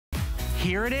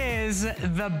Here it is,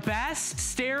 the best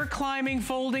stair climbing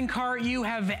folding cart you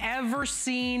have ever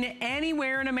seen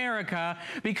anywhere in America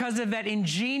because of that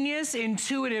ingenious,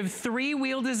 intuitive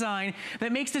three-wheel design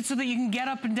that makes it so that you can get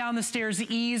up and down the stairs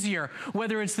easier.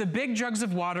 Whether it's the big jugs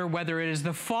of water, whether it is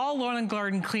the fall lawn and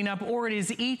garden cleanup, or it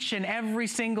is each and every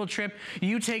single trip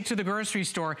you take to the grocery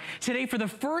store. Today, for the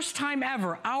first time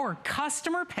ever, our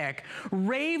customer pick,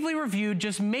 ravely reviewed,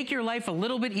 just make your life a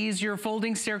little bit easier,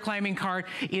 folding stair climbing cart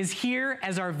is here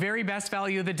as our very best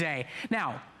value of the day.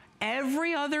 Now,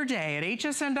 every other day at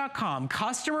hsn.com,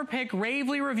 customer pick,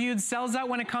 ravely reviewed, sells out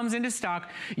when it comes into stock.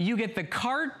 You get the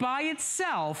cart by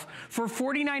itself for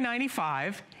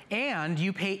 $49.95, and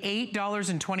you pay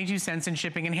 $8.22 in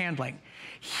shipping and handling.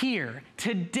 Here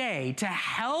today to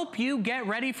help you get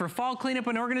ready for fall cleanup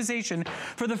and organization,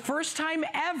 for the first time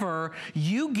ever,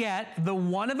 you get the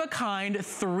one-of-a-kind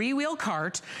three-wheel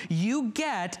cart. You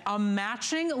get a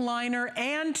matching liner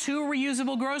and 2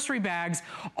 reusable grocery bags,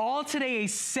 all today a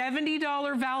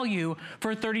 $70 value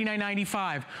for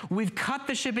 $39.95. We've cut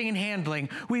the shipping and handling.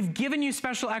 We've given you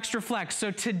special extra flex. So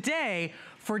today,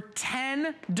 for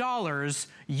 $10,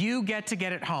 you get to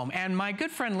get it home. And my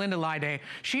good friend Linda Lyday,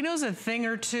 she knows a thing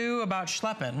or two about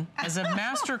schlepping. As a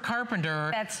master carpenter,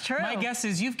 that's true. My guess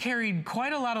is you've carried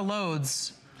quite a lot of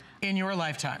loads in your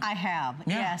lifetime. I have,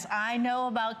 yes. I know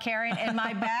about carrying, and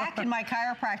my back and my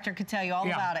chiropractor could tell you all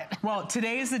about it. Well,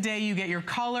 today is the day you get your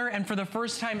color, and for the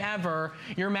first time ever,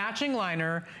 your matching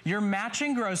liner, your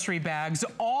matching grocery bags,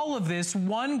 all of this,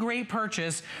 one great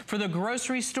purchase for the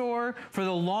grocery store, for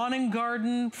the lawn and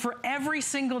garden, for every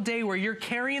single day where you're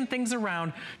carrying things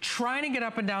around, trying to get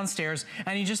up and down stairs,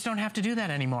 and you just don't have to do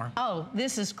that anymore. Oh,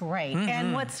 this is great.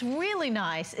 And what's really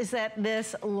nice is that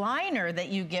this liner that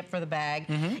you get for the bag,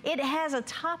 it has a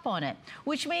top on it,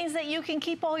 which means that you can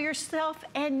keep all your stuff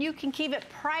and you can keep it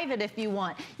private if you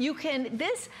want. You can,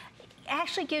 this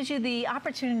actually gives you the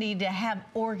opportunity to have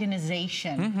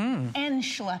organization and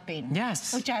schlepping.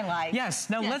 Yes. Which I like. Yes.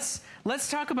 Now let's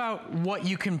talk about what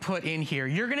you can put in here.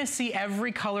 You're gonna see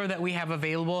every color that we have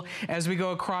available as we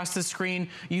go across the screen.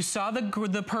 You saw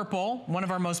the purple, one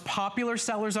of our most popular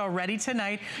sellers already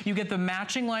tonight. You get the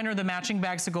matching liner, the matching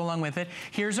bags to go along with it.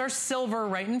 Here's our silver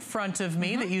right in front of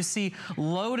me that you see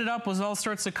loaded up with all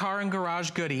sorts of car and garage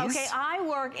goodies. Okay, I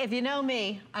work, if you know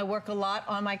me, I work a lot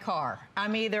on my car.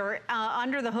 I'm either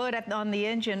under the hood on the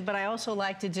engine, but I also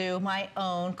like to do my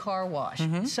own car wash.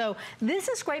 So this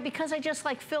is great because I just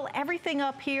like fill everything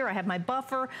up here. I have my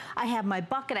buffer, I have my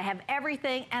bucket, I have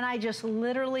everything, and I just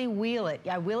literally wheel it.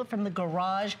 I wheel it from the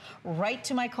garage right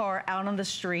to my car out on the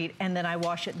street, and then I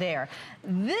wash it there.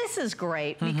 This is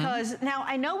great because now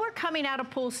I know we're coming out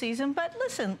of pool season, but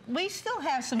listen, we still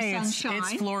have some sunshine.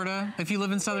 It's Florida. If you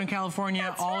live in Southern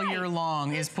California, all year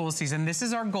long is pool season. This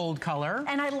is our gold color.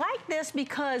 And I like this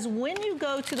because when you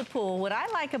go to the pool, what I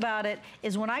like about it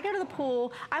is when I go to the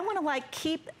pool, I want to like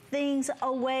keep things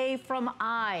away from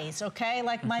eyes, okay?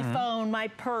 Like my phone, my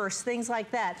purse, things like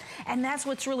that. And that's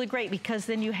what's really great because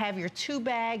then you have your 2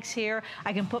 bags here.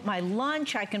 I can put my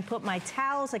lunch, I can put my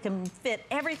towels, I can fit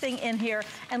everything in here,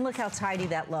 and look how tidy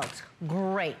that looks.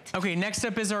 Great. Okay, next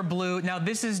up is our blue. Now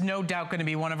this is no doubt gonna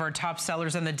be one of our top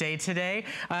sellers on the day today.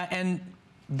 And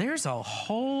there's a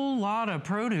whole lot of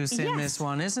produce in this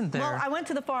one, isn't there? Well, I went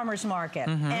to the farmer's market,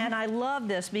 and I love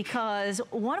this because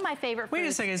one of my favorite fruits... Wait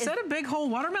a second, is that a big whole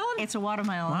watermelon? It's a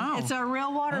watermelon. Wow. It's a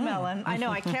real watermelon. I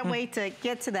know, I can't wait to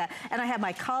get to that. And I have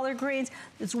my collard greens.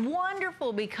 It's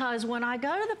wonderful because when I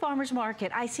go to the farmer's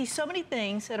market, I see so many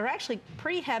things that are actually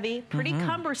pretty heavy, pretty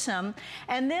cumbersome,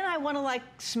 and then I want to like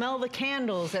smell the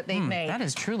candles that they've made. That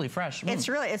is truly fresh. It's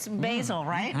really, it's basil,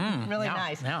 right? Really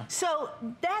nice. So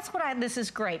that's what this is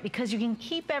great because you can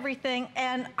keep everything,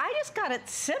 and I just got it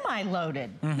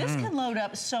semi-loaded. This can load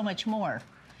up so much more.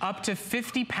 Up to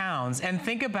 50 pounds, and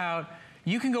think about,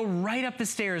 you can go right up the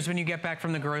stairs when you get back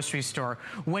from the grocery store.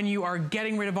 When you are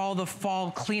getting rid of all the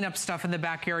fall cleanup stuff in the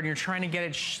backyard and you're trying to get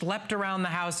it schlepped around the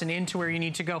house and into where you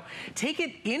need to go, take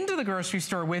it into the grocery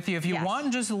store with you if you want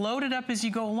and just load it up as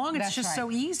you go along. It's just so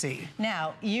easy.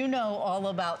 Now, you know all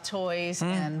about toys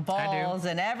and balls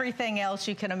and everything else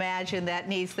you can imagine that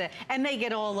needs that, and they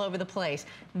get all over the place.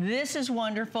 This is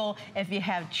wonderful if you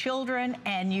have children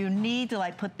and you need to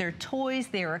like put their toys,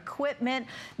 their equipment.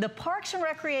 The Parks and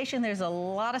Recreation, there's a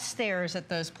lot of stairs at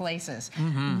those places.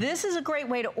 This is a great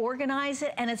way to organize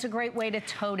it, and it's a great way to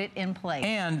tote it in place.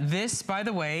 And this, by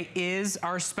the way, is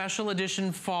our special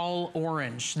edition fall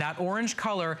orange. That orange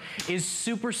color is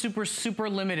super, super, super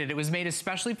limited. It was made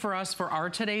especially for us for our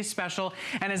today's special,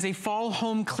 and as a fall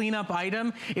home cleanup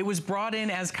item, it was brought in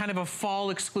as kind of a fall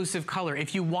exclusive color.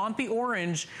 If you want the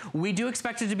orange, we do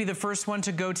expect it to be the first one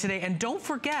to go today. And don't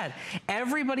forget,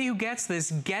 everybody who gets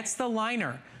this gets the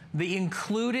liner. The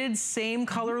included same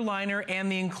color liner and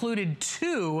the included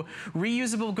 2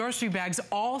 reusable grocery bags,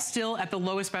 all still at the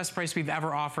lowest best price we've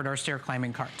ever offered our stair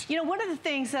climbing cart. You know, one of the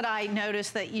things that I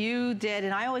noticed that you did,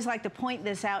 and I always like to point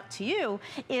this out to you,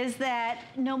 is that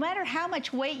no matter how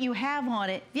much weight you have on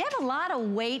it, if you have a lot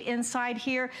of weight inside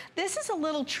here, this is a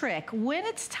little trick. When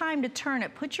it's time to turn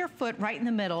it, put your foot right in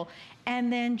the middle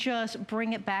and then just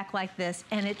bring it back like this,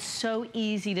 and it's so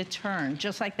easy to turn,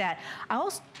 just like that. I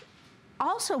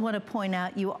also want to point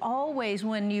out, you always,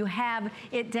 when you have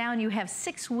it down, you have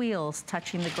 6 wheels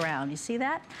touching the ground. You see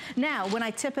that? Now, when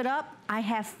I tip it up, I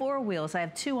have 4 wheels. I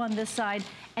have 2 on this side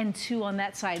and 2 on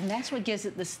that side, and that's what gives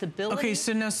it the stability. Okay,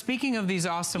 so now speaking of these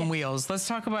awesome wheels, let's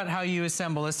talk about how you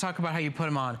assemble. Let's talk about how you put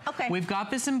them on. Okay. We've got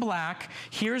this in black.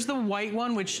 Here's the white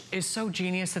one, which is so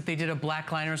genius that they did a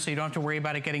black liner so you don't have to worry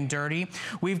about it getting dirty.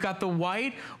 We've got the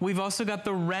white. We've also got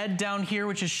the red down here,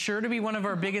 which is sure to be one of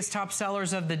our biggest top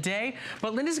sellers of the day.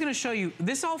 But Linda's gonna show you,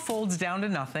 this all folds down to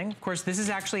nothing. Of course, this is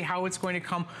actually how it's going to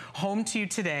come home to you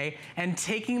today, and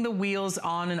taking the wheels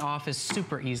on and off is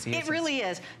super easy. It really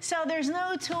is. So there's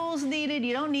no tools needed.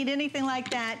 You don't need anything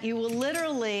like that. You will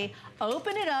literally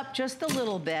open it up just a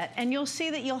little bit, and you'll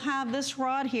see that you'll have this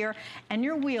rod here and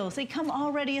your wheels. They come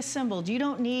already assembled. You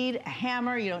don't need a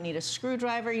hammer. You don't need a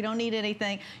screwdriver. You don't need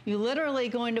anything. You're literally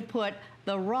going to put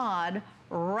the rod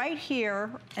right here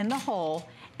in the hole,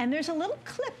 and there's a little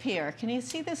clip here. Can you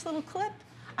see this little clip?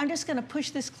 I'm just gonna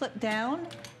push this clip down,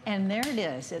 and there it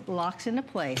is. It locks into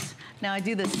place. Now I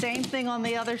do the same thing on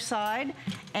the other side,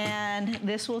 and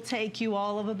this will take you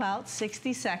all of about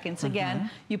 60 seconds.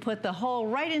 Again, you put the hole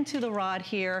right into the rod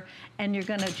here, and you're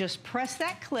gonna just press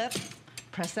that clip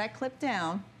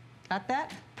down. Got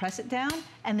that? Press it down,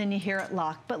 and then you hear it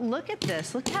lock. But look at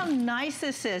this. Look how nice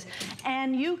this is.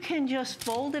 And you can just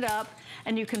fold it up,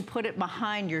 and you can put it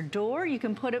behind your door. You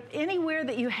can put it anywhere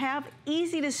that you have,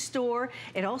 easy to store.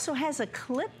 It also has a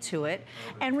clip to it.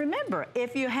 And remember,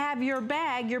 if you have your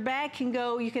bag can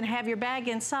go, you can have your bag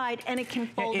inside, and it can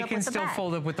fold up with the bag. It can still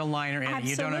fold up with the liner in it.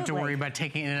 You don't have to worry about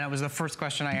taking it in. That was the first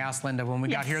question I asked Linda when we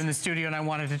got here in the studio, and I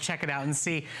wanted to check it out and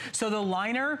see. So the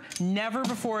liner, never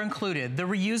before included. The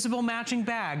reusable matching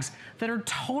bags that are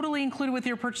totally included with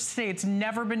your purchase today. It's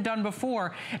never been done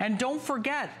before. And don't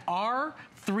forget, our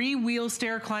 3-wheel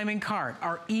stair climbing cart,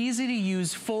 our easy to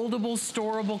use, foldable,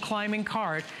 storable climbing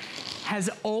cart,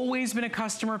 has always been a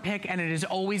customer pick, and it has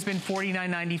always been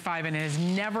 $49.95, and it has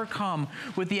never come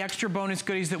with the extra bonus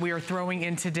goodies that we are throwing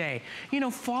in today. You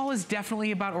know, fall is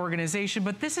definitely about organization,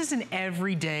 but this is an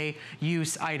everyday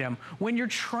use item. When you're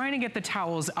trying to get the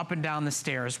towels up and down the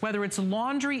stairs, whether it's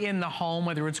laundry in the home,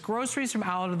 whether it's groceries from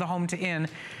out of the home to in,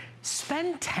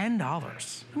 spend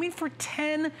 $10. I mean, for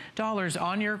 $10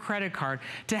 on your credit card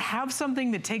to have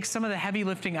something that takes some of the heavy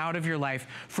lifting out of your life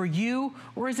for you,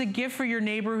 or as a gift for your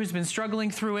neighbor who's been struggling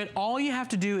through it, all you have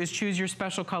to do is choose your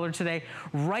special color today.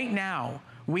 Right now,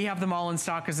 we have them all in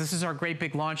stock because this is our great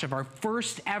big launch of our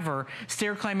first ever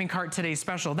stair climbing cart today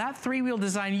special. That 3-wheel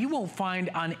design you won't find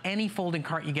on any folding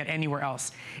cart you get anywhere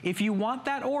else. If you want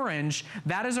that orange,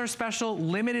 that is our special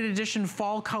limited edition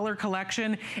fall color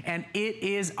collection, and it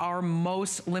is our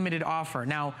most limited offer.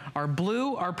 Now, our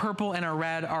blue, our purple, and our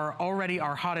red are already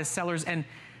our hottest sellers. And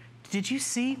did you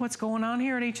see what's going on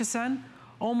here at HSN?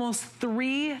 Almost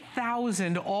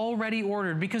 3,000 already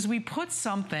ordered, because we put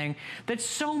something that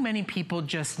so many people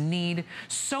just need,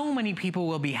 so many people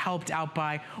will be helped out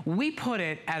by. We put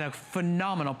it at a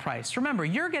phenomenal price. Remember,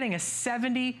 you're getting a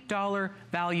 $70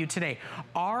 value today.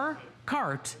 Our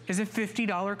cart is a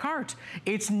 $50 cart.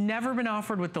 It's never been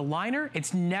offered with the liner.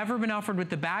 It's never been offered with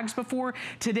the bags before.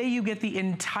 Today you get the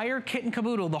entire kit and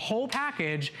caboodle, the whole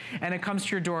package, and it comes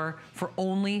to your door for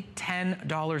only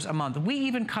 $10 a month. We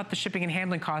even cut the shipping and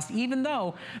handling cost, even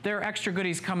though there are extra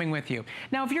goodies coming with you.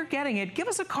 Now, if you're getting it, give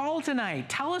us a call tonight.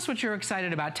 Tell us what you're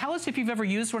excited about. Tell us if you've ever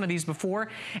used one of these before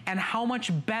and how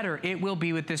much better it will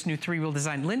be with this new 3-wheel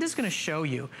design. Linda's gonna show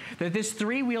you that this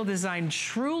 3-wheel design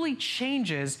truly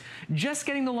changes just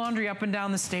getting the laundry up and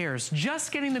down the stairs,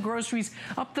 just getting the groceries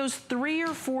up those 3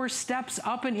 or 4 steps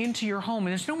up and into your home.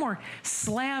 And there's no more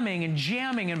slamming and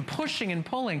jamming and pushing and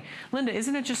pulling. Linda,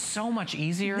 isn't it just so much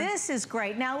easier? This is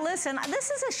great. Now listen, this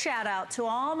is a shout out to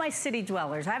all my city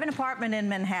dwellers. I have an apartment in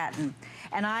Manhattan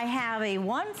and I have a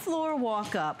 1-floor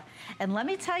walk up. And let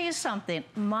me tell you something,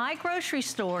 my grocery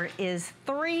store is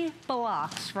 3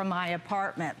 blocks from my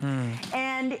apartment.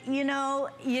 And you know,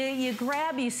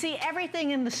 you see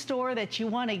everything in the store that you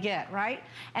want to get, right?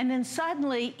 And then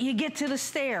suddenly you get to the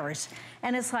stairs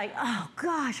and it's like, oh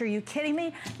gosh, are you kidding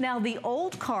me? Now the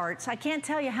old carts, I can't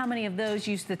tell you how many of those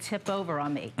used to tip over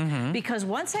on me. Because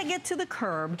once I get to the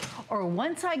curb or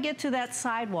once I get to that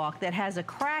sidewalk that has a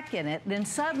crack in it, then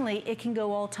suddenly it can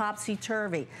go all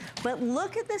topsy-turvy. But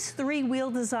look at this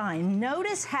 3-wheel design.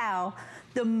 Notice how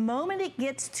the moment it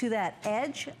gets to that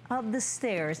edge of the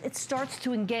stairs, it starts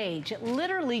to engage. It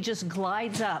literally just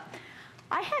glides up.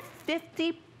 I have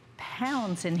 50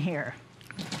 pounds in here.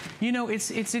 You know, it's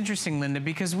interesting, Linda,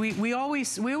 because we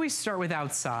always start with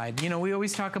outside. You know, we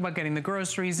always talk about getting the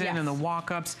groceries in and the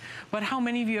walk-ups, but how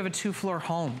many of you have a 2-floor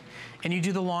home and you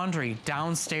do the laundry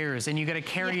downstairs and you got to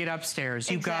carry it upstairs?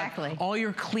 You've got all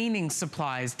your cleaning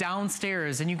supplies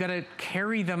downstairs and you got to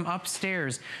carry them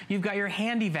upstairs. You've got your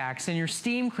handy vacs and your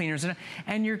steam cleaners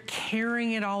and you're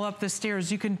carrying it all up the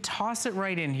stairs. You can toss it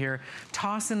right in here,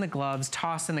 toss in the gloves,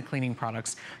 toss in the cleaning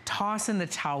products, toss in the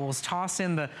towels, toss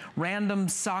in the random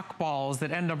sock balls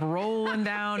that end up rolling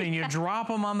down and you drop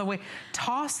them on the way.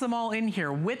 Toss them all in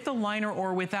here with the liner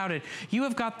or without it. You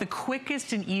have got the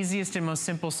quickest and easiest and most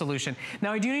simple solution.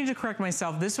 Now I do need to correct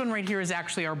myself. This one right here is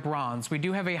actually our bronze. We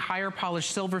do have a higher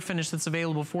polished silver finish that's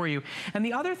available for you. And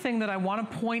the other thing that I want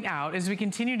to point out as we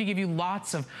continue to give you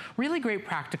lots of really great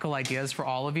practical ideas for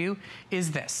all of you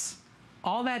is this.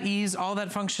 All that ease, all that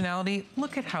functionality,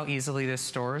 look at how easily this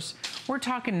stores. We're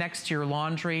talking next to your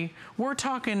laundry. We're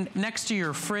talking next to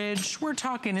your fridge. We're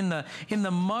talking in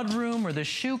the mud room or the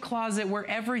shoe closet,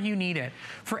 wherever you need it.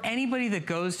 For anybody that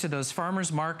goes to those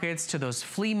farmers markets, to those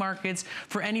flea markets,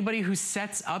 for anybody who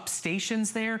sets up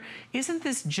stations there, isn't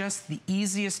this just the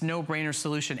easiest no-brainer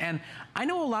solution? And I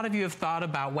know a lot of you have thought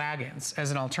about wagons as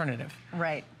an alternative.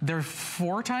 Right. They're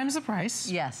 4 times the price.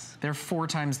 Yes. They're 4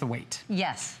 times the weight.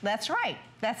 Yes, that's right.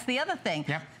 That's the other thing.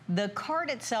 Yep. The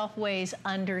cart itself weighs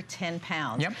under 10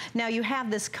 pounds. Yep. Now you have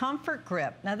this comfort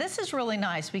grip. Now this is really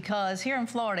nice because here in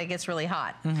Florida it gets really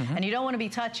hot. And you don't want to be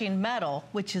touching metal,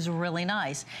 which is really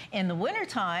nice. In the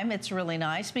wintertime, it's really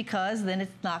nice because then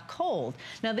it's not cold.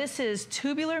 Now this is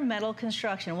tubular metal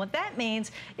construction. What that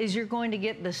means is you're going to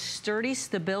get the sturdy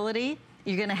stability.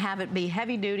 You're going to have it be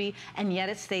heavy duty, and yet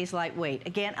it stays lightweight.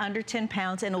 Again, under 10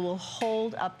 pounds, and it will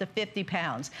hold up to 50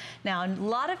 pounds. Now, a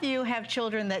lot of you have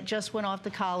children that just went off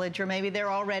to college, or maybe they're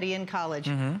already in college.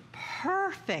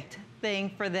 Perfect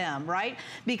thing for them, right?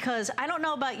 Because I don't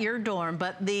know about your dorm,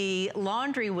 but the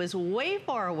laundry was way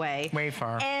far away. Way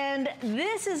far. And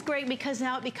this is great because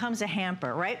now it becomes a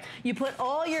hamper, right? You put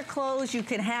all your clothes, you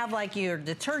can have like your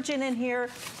detergent in here,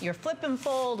 your flip and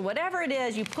fold, whatever it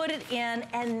is, you put it in,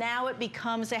 and now it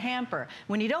becomes a hamper.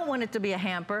 When you don't want it to be a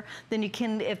hamper, then you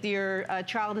can, if your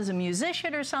child is a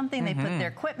musician or something, they put their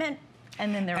equipment,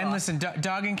 and then they're off. Listen,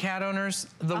 dog and cat owners,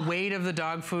 the weight of the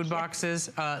dog food boxes,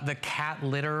 the cat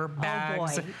litter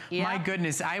bags. Oh boy. Yep. My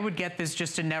goodness, I would get this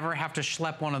just to never have to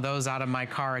schlep one of those out of my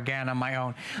car again on my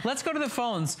own. Let's go to the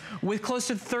phones. With close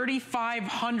to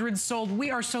 3,500 sold,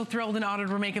 we are so thrilled and honored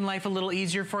we're making life a little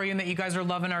easier for you and that you guys are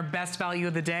loving our best value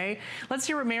of the day. Let's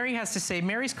hear what Mary has to say.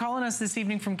 Mary's calling us this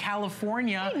evening from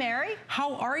California. Hey, Mary.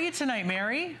 How are you tonight,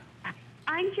 Mary?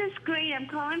 I'm just great. I'm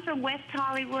calling from West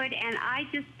Hollywood, and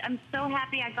I'm so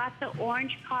happy I got the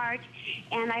orange cart,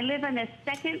 and I live on the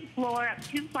 2nd floor up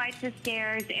 2 flights of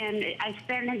stairs, and I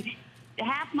spend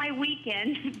half my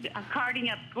weekend carting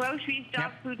up groceries,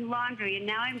 dog food, and laundry, and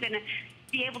now I'm going to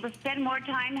be able to spend more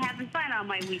time having fun on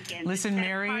my weekends. Listen,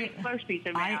 Mary,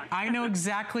 I know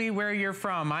exactly where you're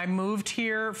from. I moved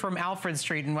here from Alfred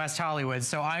Street in West Hollywood,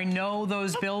 so I know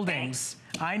those buildings.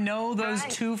 I know those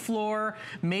 2-floor,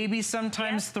 maybe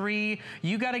sometimes 3.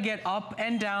 You got to get up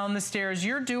and down the stairs.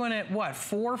 You're doing it, what,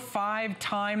 4 or 5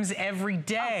 times every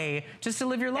day just to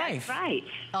live your life. That's right.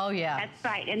 Oh, yeah. That's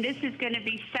right. And this is going to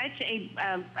be such a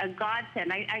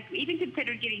godsend. I even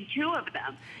considered getting 2 of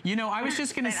them. You know, I was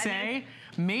just going to say,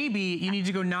 maybe you need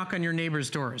to go knock on your neighbors'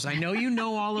 doors. I know you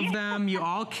know all of them. You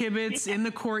all kibitz in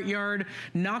the courtyard.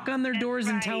 Knock on their doors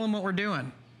and tell them what we're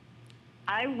doing.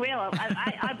 I will.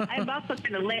 I'm also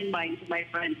going to lend mine to my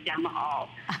friends down the hall.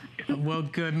 Well,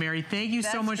 good, Mary. Thank you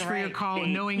so much for your call,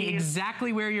 knowing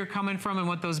exactly where you're coming from and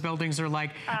what those buildings are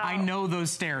like. I know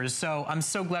those stairs, so I'm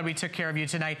so glad we took care of you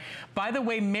tonight. By the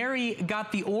way, Mary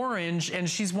got the orange, and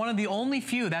she's one of the only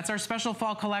few. That's our special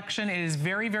fall collection. It is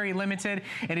very, very limited.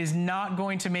 It is not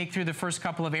going to make through the first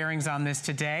couple of airings on this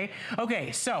today.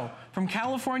 Okay, so from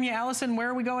California, Allison, where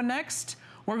are we going next?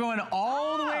 We're going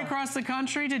all the way across the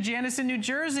country to Janice in New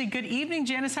Jersey. Good evening,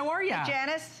 Janice. How are you? Hey,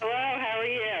 Janice. Hello, how are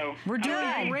you? We're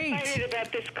doing great. I'm excited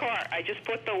about this cart. I just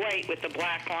put the white with the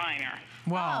black liner.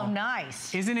 Wow. Oh,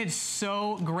 nice. Isn't it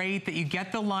so great that you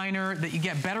get the liner, that you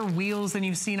get better wheels than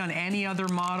you've seen on any other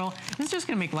model? It's just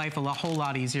going to make life a whole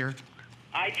lot easier.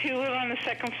 I, too, live on the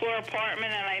second floor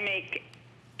apartment, and I make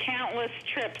countless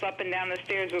trips up and down the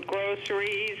stairs with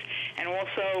groceries, and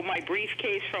also my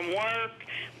briefcase from work.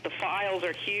 The files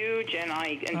are huge, and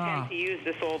I intend to use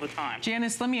this all the time.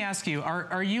 Janice, let me ask you,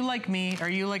 are you like me? Are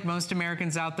you like most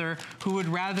Americans out there who would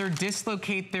rather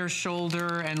dislocate their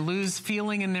shoulder and lose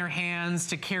feeling in their hands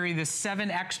to carry the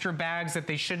 7 extra bags that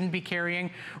they shouldn't be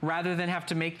carrying rather than have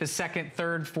to make the second,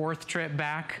 third, fourth trip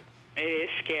back? It is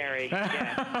scary,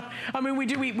 yeah. I mean,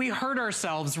 we hurt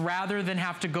ourselves rather than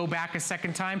have to go back a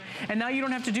second time. And now you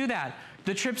don't have to do that.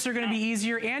 The trips are going to be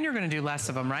easier, and you're going to do less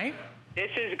of them, right?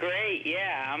 This is great,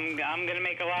 yeah. I'm going to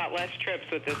make a lot less trips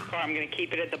with this car. I'm going to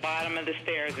keep it at the bottom of the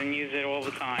stairs and use it all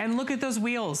the time. And look at those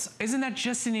wheels. Isn't that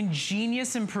just an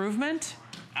ingenious improvement?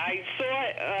 I saw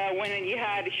it when you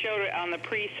had showed it on the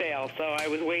pre-sale, so I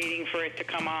was waiting for it to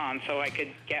come on so I could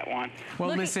get one.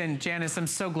 Well, listen, Janice, I'm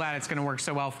so glad it's going to work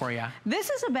so well for you. This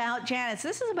is about, Janice,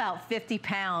 this is about 50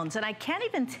 pounds, and I can't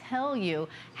even tell you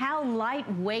how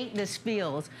lightweight this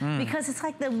feels because it's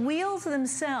like the wheels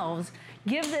themselves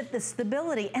give it the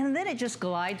stability, and then it just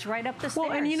glides right up the stairs.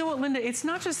 Well, and you know what, Linda? It's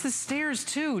not just the stairs,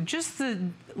 too. Just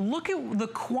look at the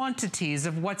quantities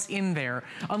of what's in there.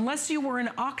 Unless you were an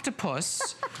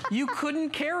octopus, you couldn't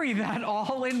carry that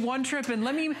all in one trip.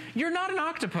 And you're not an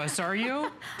octopus, are you?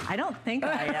 I don't think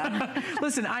I am.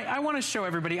 Listen, I want to show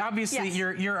everybody. Obviously,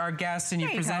 you're our guest, and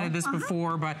you've presented this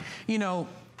before, but, you know,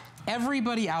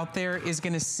 everybody out there is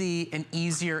going to see an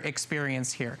easier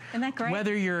experience here. Isn't that great?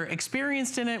 Whether you're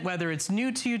experienced in it, whether it's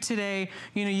new to you today,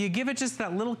 you know, you give it just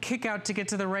that little kick out to get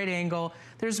to the right angle.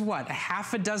 There's what, a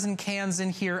half a dozen cans in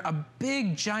here, a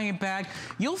big giant bag.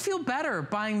 You'll feel better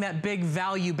buying that big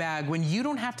value bag when you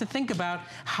don't have to think about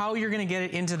how you're going to get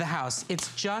it into the house.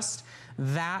 It's just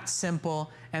that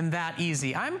simple and that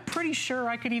easy. I'm pretty sure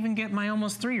I could even get my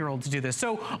almost 3-year-old to do this.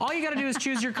 So all you got to do is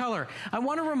choose your color. I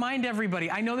want to remind everybody,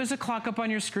 I know there's a clock up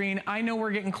on your screen. I know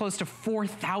we're getting close to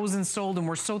 4,000 sold, and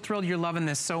we're so thrilled you're loving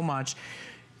this so much.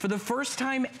 For the first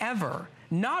time ever,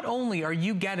 not only are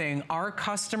you getting our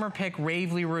customer pick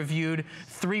Ravely reviewed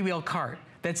 3-wheel cart,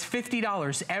 that's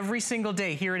 $50 every single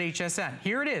day here at HSN.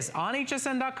 Here it is on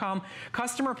hsn.com,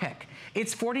 customer pick.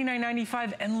 It's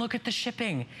 $49.95, and look at the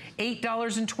shipping,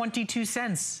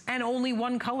 $8.22, and only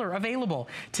one color available.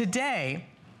 Today,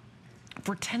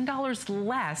 for $10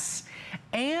 less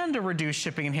and a reduced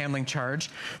shipping and handling charge,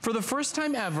 for the first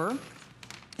time ever,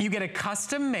 you get a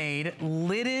custom-made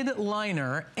lidded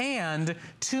liner and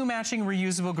 2 matching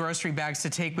reusable grocery bags to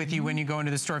take with you when you go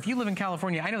into the store. If you live in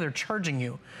California, I know they're charging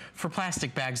you for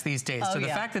plastic bags these days. So the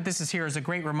fact that this is here is a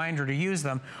great reminder to use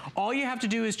them. All you have to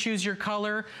do is choose your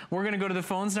color. We're going to go to the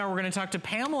phones now. We're going to talk to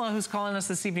Pamela, who's calling us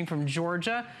this evening from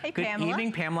Georgia. Hey, Good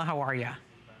evening, Pamela. How are you?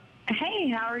 Hey,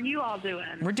 how are you all doing?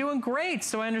 We're doing great.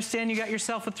 So I understand you got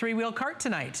yourself a 3-wheel cart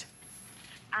tonight.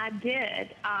 I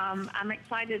did. I'm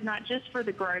excited not just for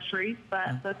the groceries,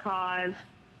 but because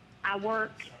I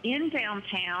work in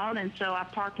downtown, and so I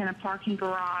park in a parking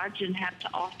garage and have to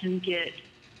often get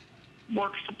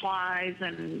work supplies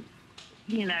and,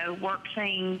 you know, work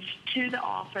things to the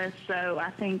office. So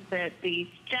I think that the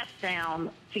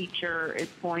step-down feature is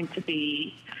going to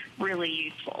be really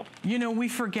useful. You know, we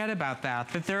forget about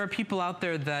that there are people out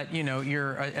there that, you know,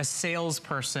 you're a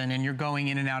salesperson and you're going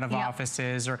in and out of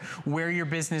offices, or where your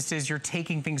business is, you're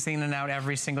taking things in and out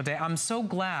every single day. I'm so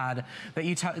glad that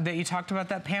you talked about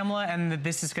that, Pamela, and that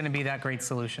this is going to be that great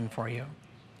solution for you.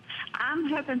 I'm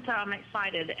hoping so. I'm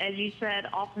excited. As you said,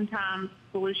 oftentimes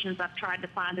solutions I've tried to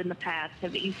find in the past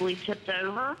have easily tipped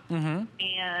over,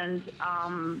 and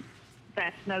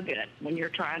that's no good when you're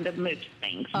trying to move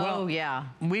things. Oh, yeah.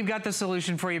 We've got the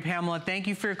solution for you, Pamela. Thank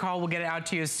you for your call. We'll get it out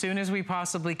to you as soon as we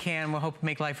possibly can. We'll hope to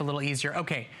make life a little easier.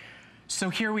 Okay, so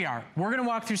here we are. We're going to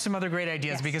walk through some other great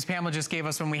ideas because Pamela just gave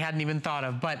us one we hadn't even thought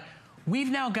of. But We've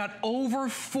now got over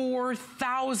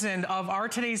 4,000 of our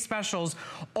today's specials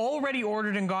already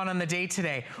ordered and gone on the day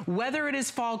today. Whether it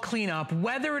is fall cleanup,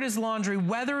 whether it is laundry,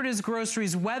 whether it is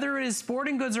groceries, whether it is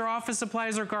sporting goods or office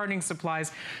supplies or gardening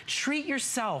supplies, treat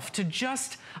yourself to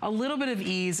just a little bit of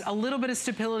ease, a little bit of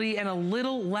stability, and a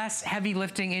little less heavy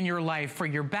lifting in your life for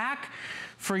your back,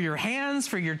 for your hands,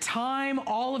 for your time.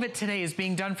 All of it today is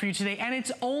being done for you today, and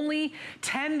it's only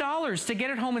 $10 to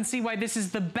get it home and see why this is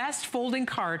the best folding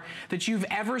cart that you've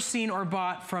ever seen or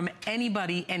bought from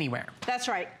anybody, anywhere. That's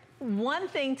right. One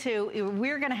thing too,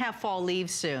 we're gonna have fall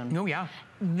leaves soon. Oh yeah.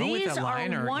 These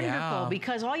are wonderful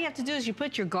because all you have to do is you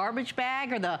put your garbage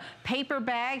bag or the paper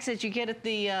bags that you get at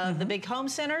the big home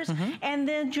centers, and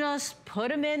then just put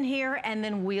them in here and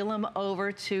then wheel them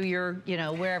over to your, you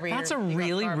know, wherever you're. That's a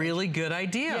really, really good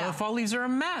idea. Yeah. The fall leaves are a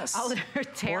mess. Oh, they're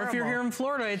terrible. Or if you're here in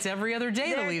Florida, it's every other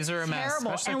day the leaves are a mess.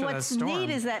 Terrible. And what's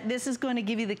neat is that this is going to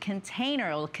give you the container.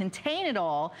 It'll contain it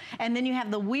all, and then you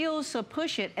have the wheels to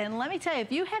push it. And let me tell you,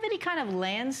 if you have any kind of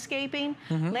landscaping,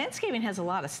 landscaping has a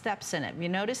lot of steps in it.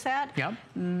 You notice that? Yep.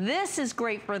 This is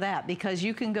great for that because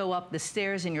you can go up the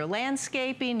stairs in your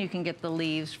landscaping. You can get the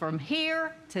leaves from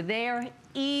here to there.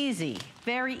 Easy.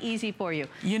 Very easy for you.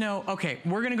 You know, okay,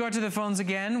 we're going to go out to the phones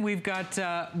again. We've got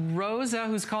Rosa,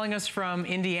 who's calling us from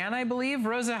Indiana, I believe.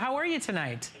 Rosa, how are you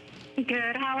tonight?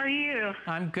 Good. How are you?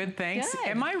 I'm good, thanks. Good.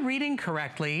 Am I reading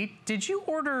correctly? Did you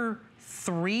order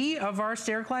 3 of our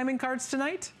stair climbing carts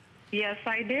tonight? Yes,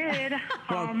 I did.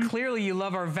 Well, clearly you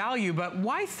love our value, but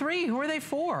why 3? Who are they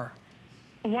for?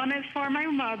 One is for my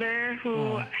mother,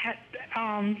 who had,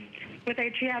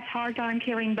 she has a hard time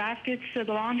carrying baskets to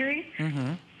the laundry.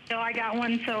 So I got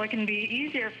one so it can be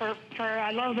easier for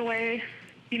I love the way,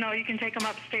 you know, you can take them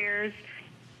upstairs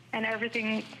and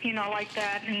everything, you know, like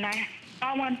that. And I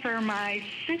got one for my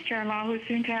sister-in-law, who's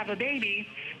soon to have a baby.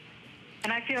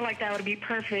 And I feel like that would be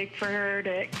perfect for her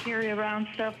to carry around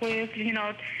stuff with, you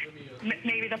know,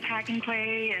 maybe the packing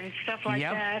clay and stuff like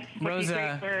that. Would be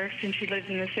great for her since she lives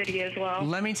in the city as well.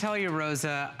 Let me tell you,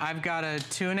 Rosa, I've got a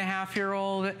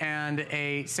 2.5-year-old and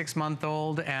a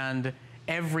 6-month-old, and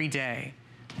every day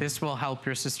this will help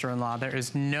your sister-in-law. There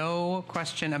is no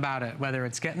question about it. Whether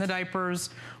it's getting the diapers,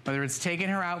 whether it's taking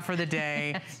her out for the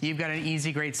day, you've got an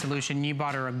easy, great solution. You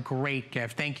bought her a great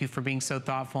gift. Thank you for being so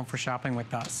thoughtful and for shopping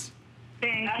with us.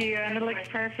 Thank you, and it looks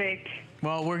perfect.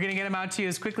 Well, we're gonna get them out to you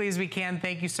as quickly as we can.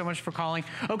 Thank you so much for calling.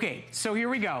 Okay, so here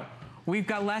we go. We've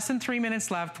got less than 3 minutes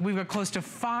left. We've got close to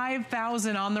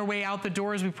 5,000 on their way out the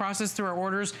door as we process through our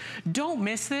orders. Don't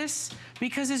miss this,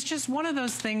 because it's just one of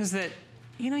those things that,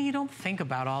 you know, you don't think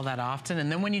about all that often.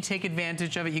 And then when you take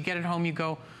advantage of it, you get it home, you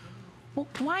go, well,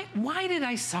 why did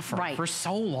I suffer for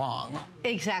so long?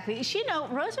 Exactly. You know,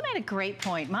 Rosa made a great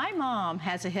point. My mom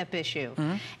has a hip issue.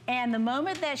 And the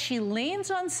moment that she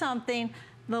leans on something,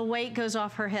 the weight goes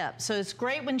off her hip. So it's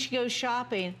great when she goes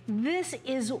shopping. This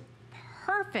is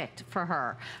perfect for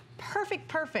her. Perfect,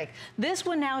 perfect. This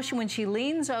one now, when she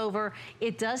leans over,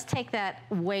 it does take that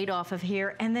weight off of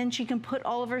here, and then she can put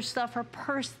all of her stuff, her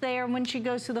purse there. When she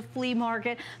goes to the flea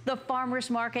market, the farmer's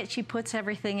market, she puts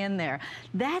everything in there.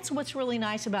 That's what's really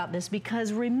nice about this,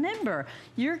 because remember,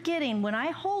 you're getting, when I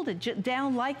hold it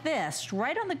down like this,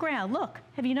 right on the ground, look,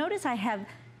 have you noticed I have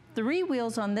 3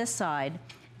 wheels on this side,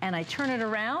 and I turn it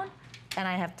around, and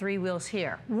I have 3 wheels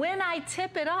here. When I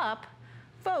tip it up,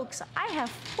 folks, I have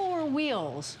 4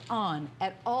 wheels on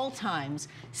at all times,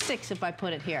 6 if I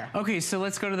put it here. Okay, so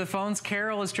let's go to the phones.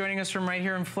 Carol is joining us from right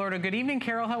here in Florida. Good evening,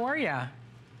 Carol. How are you?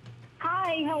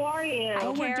 Hi, how are you?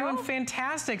 Oh, we're doing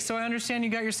fantastic. So I understand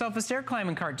you got yourself a stair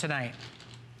climbing cart tonight.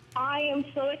 I am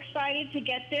so excited to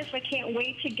get this. I can't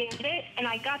wait to get it. And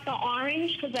I got the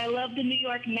orange because I love the New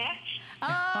York Mets.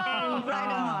 Oh,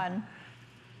 right on.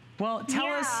 Well,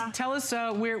 tell us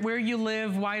where you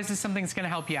live. Why is this something that's going to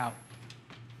help you out?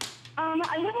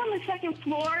 I live on the 2nd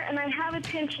floor, and I have a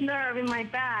pinched nerve in my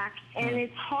back, and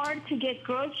it's hard to get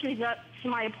groceries up to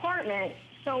my apartment,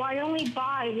 so I only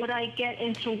buy what I get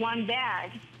into one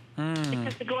bag.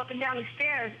 Because to go up and down the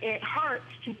stairs, it hurts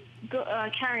to go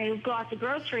out the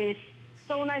groceries.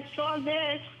 So when I saw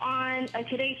this on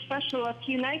Today's Special a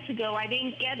few nights ago, I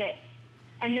didn't get it.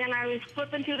 And then I was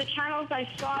flipping through the channels, I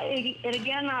saw it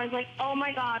again, and I was like, oh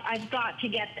my God, I've got to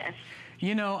get this.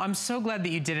 You know, I'm so glad that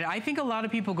you did it. I think a lot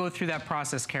of people go through that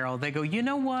process, Carol. They go, you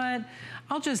know what?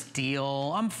 I'll just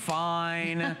deal. I'm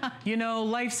fine. You know,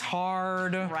 life's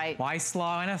hard. Right. Why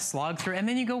slog? I slog through. And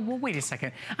then you go, well, wait a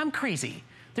second. I'm crazy.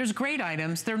 There's great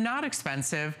items. They're not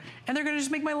expensive. And they're going to just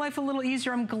make my life a little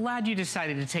easier. I'm glad you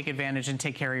decided to take advantage and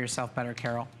take care of yourself better,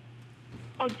 Carol.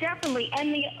 Oh, definitely.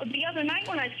 And the other night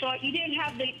when I saw it, you didn't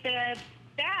have the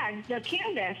bag, the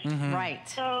canvas. Right.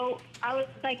 So I was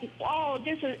like, oh,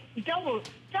 this is double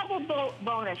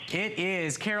bonus. It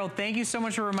is. Carol, thank you so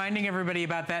much for reminding everybody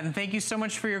about that, and thank you so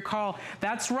much for your call.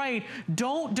 That's right.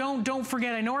 Don't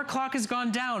forget. I know our clock has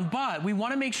gone down, but we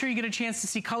want to make sure you get a chance to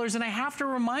see colors, and I have to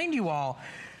remind you all,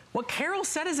 what Carol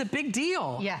said is a big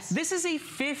deal. Yes. This is a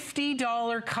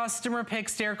 $50 customer pick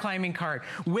stair climbing cart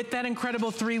with that incredible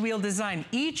 3-wheel design.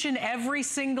 Each and every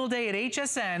single day at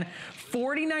HSN,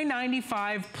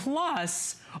 $49.95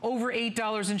 plus over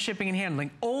 $8 in shipping and handling.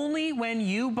 Only when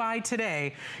you buy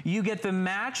today, you get the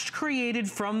matched created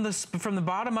from the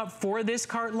bottom up for this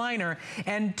cart liner,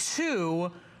 and 2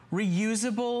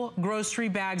 reusable grocery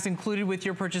bags included with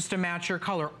your purchase to match your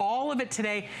color. All of it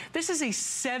today. This is a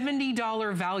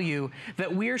 $70 value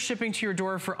that we're shipping to your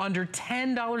door for under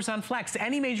 $10 on Flex.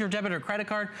 Any major debit or credit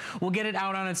card will get it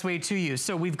out on its way to you.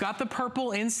 So we've got the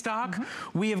purple in stock.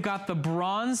 We have got the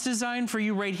bronze design for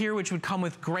you right here, which would come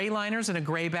with gray liners and a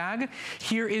gray bag.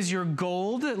 Here is your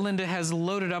gold that Linda has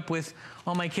loaded up with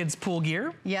all my kids' pool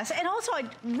gear. Yes, and also, I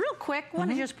real quick,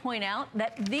 want to just point out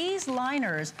that these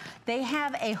liners, they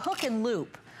have a hook and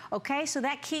loop. Okay, so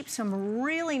that keeps them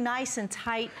really nice and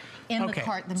tight in the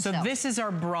cart themselves. So this is our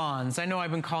bronze. I know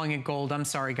I've been calling it gold. I'm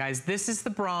sorry, guys. This is the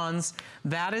bronze.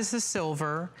 That is the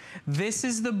silver. This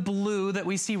is the blue that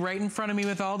we see right in front of me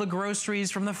with all the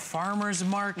groceries from the farmer's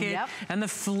market and the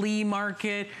flea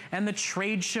market and the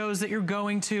trade shows that you're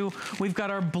going to. We've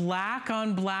got our black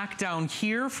on black down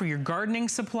here for your gardening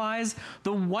supplies.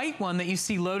 The white one that you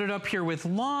see loaded up here with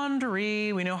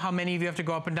laundry. We know how many of you have to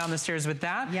go up and down the stairs with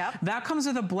that. That comes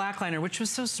with a black liner, which was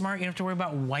so smart. You don't have to worry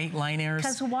about white liners.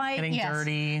 Because white, getting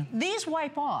dirty. These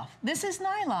wipe off. This is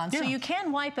nylon, so you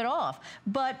can wipe it off.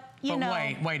 But you know,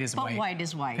 white is white. White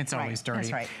is white. It's always dirty.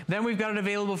 That's right. Then we've got it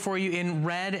available for you in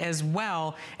red as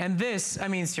well. And this, I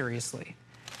mean, seriously,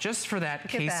 just for that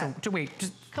case of, wait,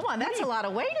 just, come on, that's a lot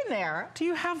of weight in there. Do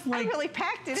you have like? I really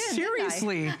packed it in.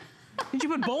 Seriously, didn't I? Did you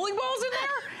put bowling balls in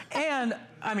there? And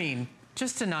I mean,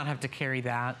 just to not have to carry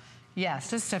that. Yes.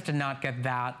 Just have to not get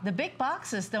that. The big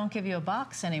boxes don't give you a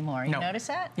box anymore. You notice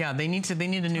that? Yeah, they need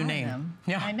a new name.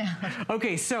 Yeah. I know.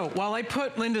 Okay, so while I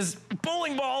put Linda's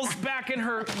bowling balls back in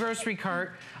her grocery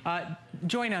cart,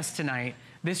 join us tonight.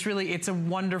 This really, it's a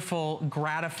wonderful,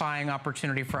 gratifying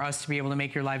opportunity for us to be able to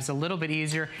make your lives a little bit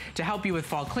easier, to help you with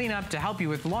fall cleanup, to help you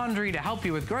with laundry, to help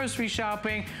you with grocery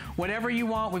shopping, whatever you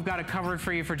want, we've got it covered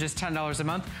for you for just $10 a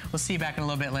month. We'll see you back in a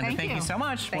little bit, Linda. Thank you so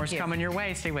much. More's coming your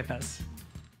way. Stay with us.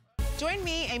 Join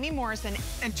me, Amy Morrison,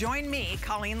 and join me,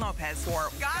 Colleen Lopez, for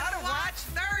Gotta Watch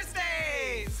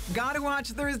Thursdays! Gotta Watch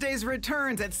Thursdays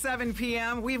returns at 7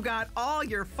 p.m. We've got all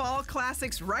your fall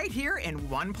classics right here in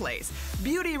one place.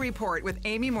 Beauty Report with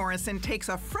Amy Morrison takes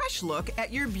a fresh look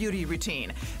at your beauty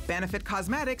routine. Benefit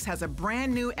Cosmetics has a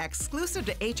brand new exclusive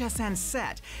to HSN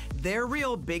set. Their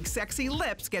Real Big Sexy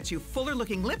Lips gets you fuller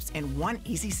looking lips in one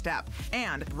easy step.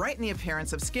 And brighten the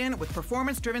appearance of skin with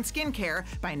performance-driven skincare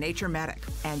by Nature Medic.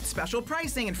 And special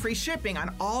pricing and free shipping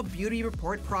on all Beauty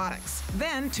Report products.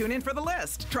 Then tune in for the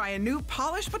list. Try a new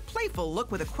polished but playful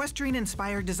look with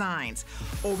equestrian-inspired designs.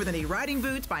 Over-the-knee riding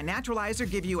boots by Naturalizer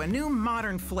give you a new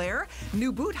modern flair.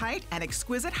 New boot height and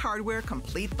exquisite hardware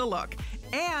complete the look.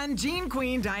 And Jean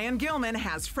Queen Diane Gilman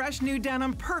has fresh new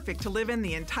denim perfect to live in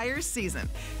the entire season.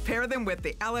 Pair them with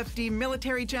the LFD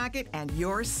military jacket and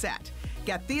you're set.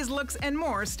 Get these looks and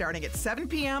more starting at 7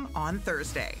 p.m. on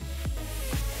Thursday.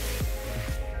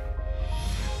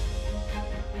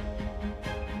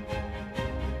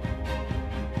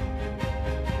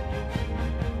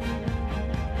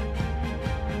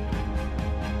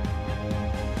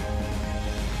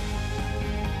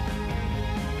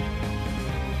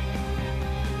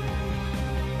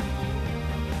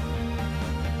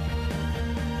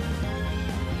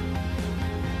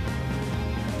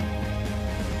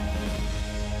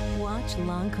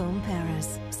 Lancôme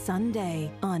Paris, Sunday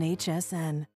on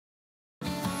HSN.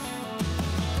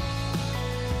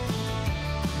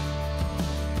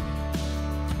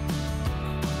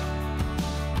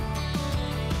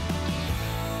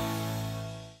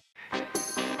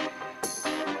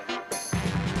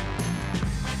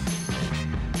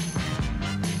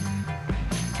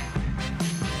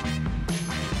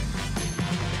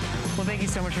 Well, thank you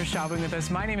so much for shopping with us.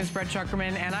 My name is Brett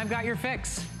Chuckerman, and I've got your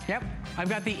fix. Yep, I've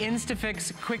got the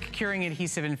InstaFix Quick Curing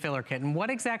Adhesive and Filler Kit. And what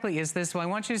exactly is this? Well, I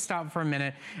want you to stop for a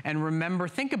minute and remember,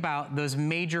 think about those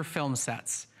major film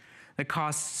sets that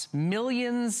costs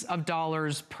millions of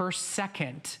dollars per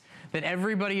second that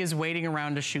everybody is waiting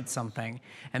around to shoot something.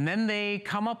 And then they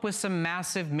come up with some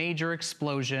massive major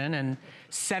explosion and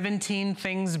 17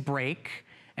 things break,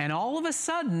 and all of a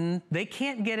sudden, they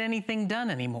can't get anything done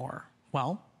anymore.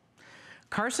 Well,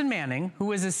 Carson Manning,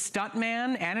 who is a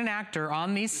stuntman and an actor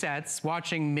on these sets,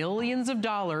 watching millions of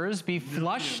dollars be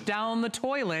flushed down the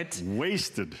toilet,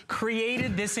 wasted,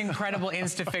 created this incredible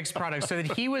Instafix product so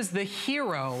that he was the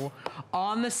hero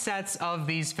on the sets of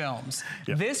these films.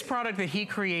 Yep. This product that he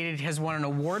created has won an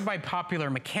award by Popular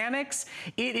Mechanics.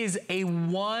 It is a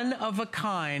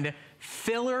one-of-a-kind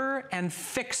filler and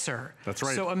fixer. That's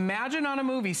right. So imagine on a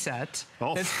movie set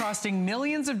that's costing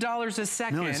millions of dollars a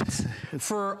second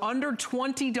for under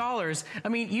 $20. I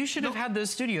mean, you should have had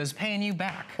those studios paying you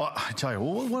back. Well, I tell you,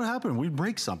 what happened? We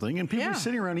break something and people are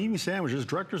sitting around eating sandwiches.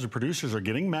 Directors and producers are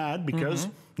getting mad because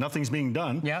nothing's being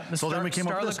done. Yeah, so then we came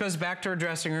up with this. Starlet goes back to her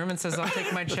dressing room and says, I'll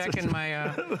take my check and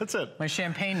my that's it. My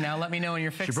champagne now. Let me know when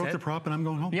you're fixed. She broke the prop and I'm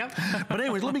going home. Yep. But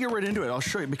anyways, let me get right into it. I'll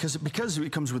show you because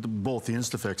it comes with both the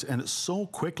Instafix and it's so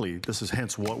quickly. This is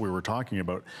hence what we were talking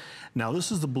about. Now, this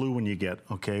is the blue one you get,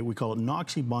 okay? We call it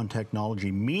Noxibond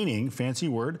technology, meaning, fancy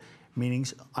word, meaning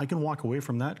I can walk away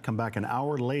from that, come back an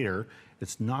hour later,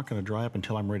 it's not gonna dry up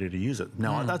until I'm ready to use it.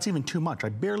 Now, that's even too much. I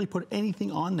barely put anything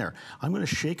on there. I'm gonna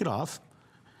shake it off,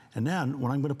 and then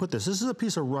when I'm gonna put this is a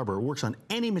piece of rubber, it works on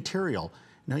any material.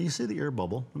 Now, you see the air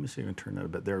bubble. Let me see if I can turn that a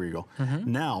bit. There we go.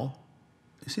 Now,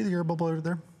 you see the air bubble over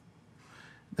there?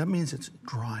 That means it's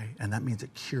dry, and that means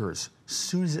it cures as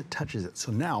soon as it touches it.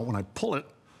 So now, when I pull it,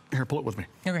 here, pull it with me.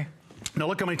 Okay. Now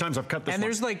look how many times I've cut this And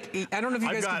there's like, I don't know if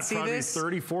you guys can see this. I've got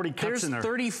probably 30, 40 cuts in there.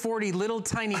 There's 30, 40 little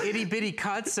tiny itty bitty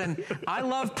cuts, and I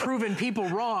love proving people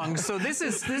wrong. So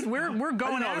we're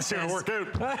going at this. Worked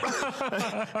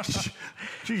out.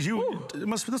 Geez,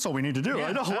 that's all we need to do. Yeah,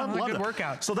 I know, love good it.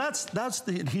 workout. So that's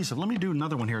the adhesive. Let me do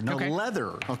another one here. Now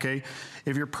leather, okay?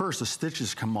 If your purse, the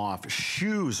stitches come off.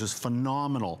 Shoes is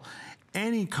phenomenal.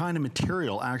 Any kind of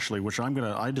material, actually, which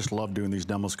I just love doing these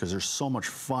demos because they're so much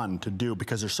fun to do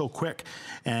because they're so quick.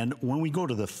 And when we go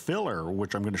to the filler,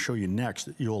 which I'm going to show you next,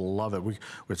 you'll love it.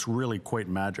 It's really quite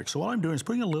magic. So what I'm doing is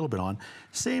putting a little bit on.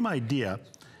 Same idea.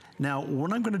 Now,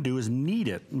 what I'm going to do is knead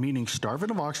it, meaning starve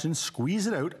it of oxygen, squeeze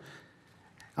it out.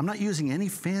 I'm not using any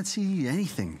fancy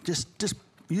anything, just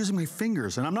using my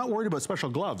fingers. And I'm not worried about special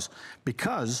gloves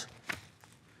because,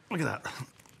 look at that.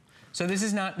 So this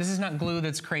is not glue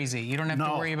that's crazy. You don't have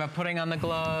to worry about putting on the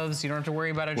gloves. You don't have to worry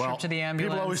about a trip to the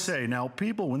ambulance. People always say, now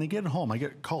people, when they get home, I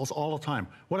get calls all the time.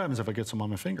 What happens if I get some on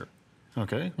my finger?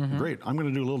 Okay, great. I'm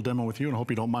gonna do a little demo with you and I hope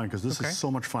you don't mind because this is so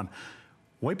much fun.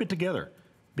 Wipe it together.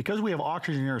 Because we have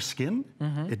oxygen in our skin,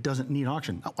 it doesn't need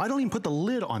oxygen. I don't even put the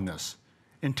lid on this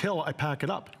until I pack it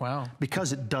up. Wow.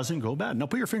 Because it doesn't go bad. Now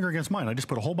put your finger against mine. I just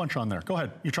put a whole bunch on there. Go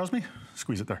ahead. You trust me?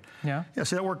 Squeeze it there. Yeah. Yeah,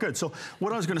 see, that worked good. So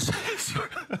what I was going to say is...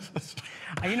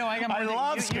 You know, I got more. I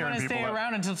love scaring people. You want to stay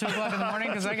around until 2 o'clock in the morning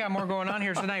because I got more going on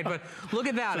here tonight. But look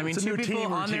at that. So I mean, 2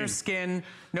 people on their skin,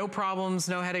 no problems,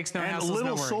 no headaches, no hassles, no worries. And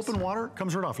a little soap and water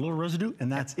comes right off, a little residue,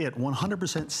 and that's it.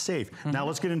 100% safe. Now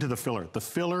let's get into the filler. The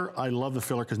filler, I love the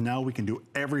filler because now we can do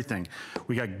everything.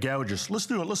 We got gouges. Let's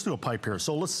do a pipe here.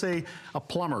 So let's say a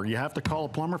plumber. You have to call a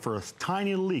plumber for a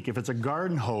tiny leak. If it's a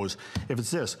garden hose, if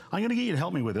it's this, I'm going to get you to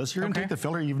help me with this. You're going to take the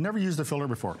filler. You've never used the filler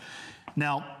before.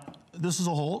 Now, this is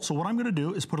a hole, so what I'm gonna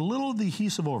do is put a little of the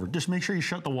adhesive over. Just make sure you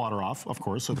shut the water off, of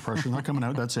course, so the pressure's not coming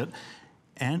out, that's it.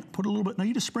 And put a little bit, now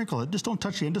you just sprinkle it, just don't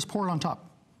touch the end, just pour it on top.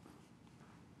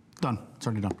 Done, it's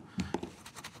already done.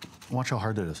 Watch how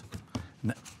hard that is.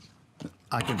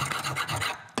 I can,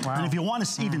 and if you want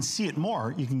to even see it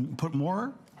more, you can put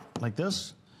more, like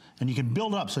this, and you can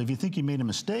build up, so if you think you made a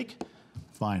mistake,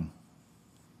 fine.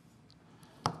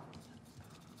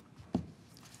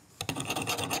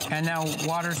 And now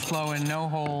water's flowing, no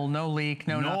hole, no leak,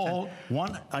 no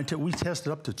nothing. We tested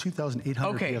up to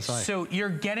 2,800 PSI. Okay, so you're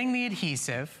getting the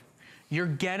adhesive, you're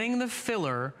getting the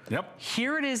filler. Yep.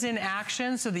 Here it is in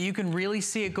action so that you can really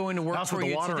see it going to work for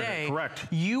you today. Correct.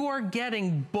 You are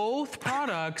getting both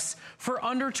products for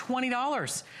under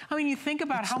 $20. I mean, you think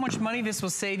about how much money this will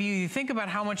save you. You think about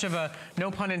how much of a, no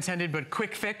pun intended, but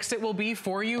quick fix it will be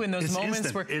for you in those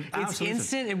moments where it's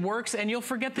instant, it works, and you'll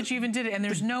forget that you even did it. And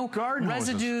there's no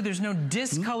residue, there's no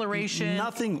discoloration.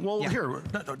 Nothing. Well, here,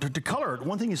 to color it,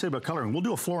 one thing you say about coloring, we'll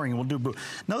do a flooring and we'll do boot.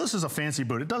 Now, this is a fancy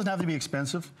boot. It doesn't have to be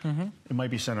expensive. It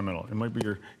might be sentimental. It might be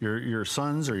your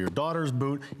son's or your daughter's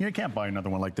boot. You can't buy another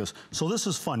one like this. So this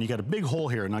is fun. You got a big hole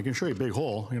here, and I can show you a big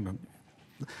hole.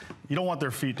 You don't want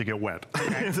their feet to get wet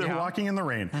if they're walking in the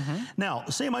rain. Now,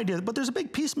 same idea, but there's a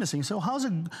big piece missing. So how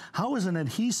is an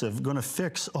adhesive going to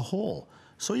fix a hole?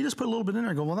 So you just put a little bit in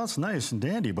there and go, well, that's nice and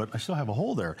dandy, but I still have a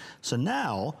hole there. So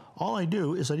now, all I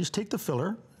do is I just take the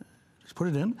filler, just put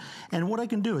it in, and what I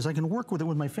can do is I can work with it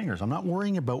with my fingers. I'm not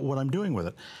worrying about what I'm doing with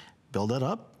it. Build that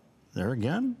up. There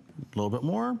again, a little bit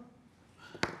more.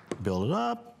 Build it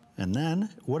up. And then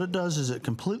what it does is it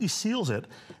completely seals it.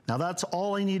 Now that's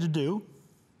all I need to do.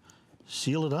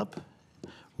 Seal it up.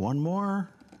 One more.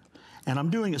 And I'm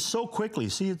doing it so quickly.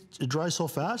 See, it dries so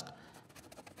fast.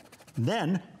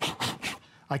 Then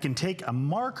I can take a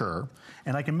marker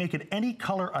and I can make it any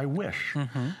color I wish.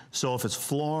 So if it's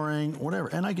flooring, whatever,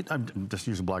 and I'm just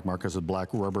using black marker as a black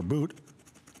rubber boot.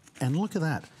 And look at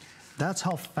that. That's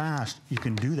how fast you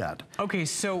can do that. Okay,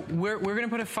 so we're gonna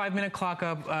put a 5-minute clock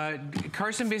up.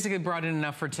 Carson basically brought in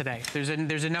enough for today.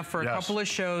 There's enough for a couple of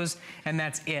shows, and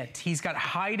that's it. He's got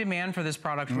high demand for this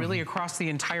product, really across the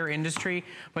entire industry,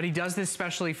 but he does this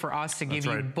specially for us to give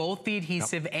you both the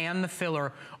adhesive and the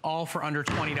filler, all for under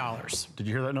 $20. Did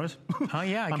you hear that noise? Oh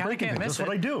yeah, I kinda can't miss it. That's what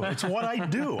I do. It's what I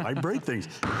do. I break things.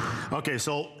 Okay,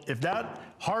 so if that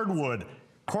hardwood,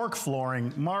 cork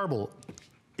flooring, marble,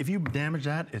 if you damage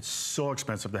that, it's so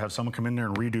expensive to have someone come in there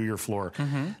and redo your floor.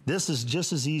 This is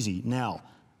just as easy. Now,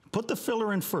 put the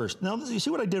filler in first. Now, you see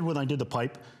what I did when I did the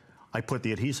pipe? I put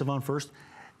the adhesive on first.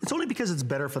 It's only because it's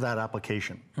better for that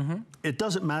application. It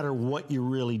doesn't matter what you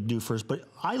really do first, but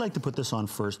I like to put this on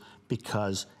first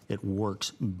because it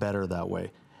works better that way.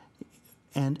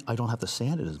 And I don't have to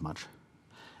sand it as much.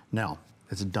 Now,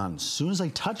 it's done. As soon as I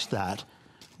touch that,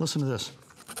 listen to this.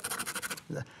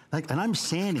 And I'm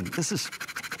sanding.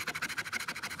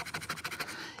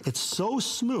 It's so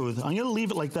smooth. I'm gonna leave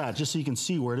it like that just so you can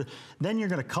see where it, then you're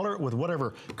gonna color it with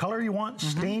whatever color you want,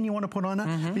 stain you wanna put on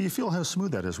it, but you feel how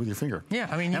smooth that is with your finger. Yeah,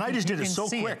 I mean, and I just did it so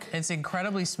quick. It's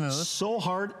incredibly smooth. So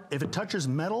hard. If it touches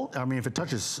metal, I mean, if it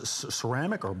touches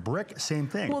ceramic or brick, same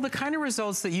thing. Well, the kind of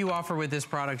results that you offer with this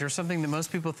product are something that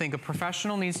most people think a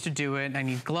professional needs to do it. I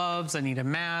need gloves, I need a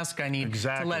mask, I need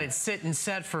to let it sit and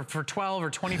set for 12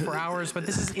 or 24 hours, but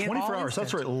this is in 24 all hours,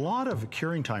 that's right. A lot of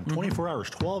curing time, 24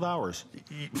 hours, 12 hours.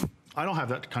 I don't have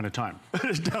that kind of time.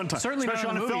 It's downtime. Certainly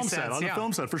especially not on a film set. On a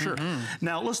film set, for sure.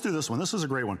 Now, let's do this one. This is a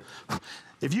great one.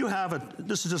 If you have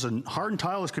this is just a hardened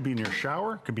tile. This could be in your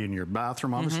shower, could be in your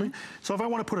bathroom, obviously. So if I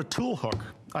want to put a tool hook,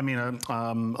 I mean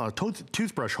a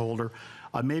toothbrush holder,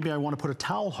 maybe I want to put a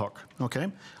towel hook, okay?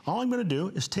 All I'm going to do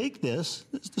is take this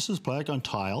is black on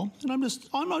tile, and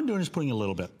all I'm doing is putting a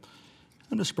little bit.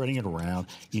 I'm just spreading it around.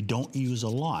 You don't use a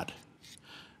lot,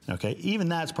 okay? Even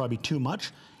that's probably too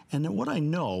much. And then what I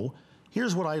know,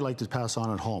 here's what I like to pass on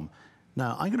at home.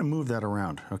 Now, I'm gonna move that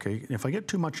around, okay? If I get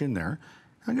too much in there,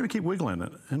 I'm gonna keep wiggling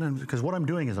it. And then, because what I'm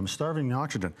doing is I'm starving the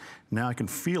oxygen. Now I can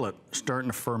feel it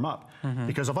starting to firm up.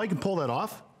 Because if I can pull that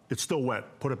off, it's still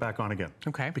wet. Put it back on again.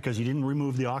 Okay. Because you didn't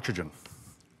remove the oxygen.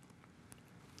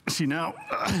 See now,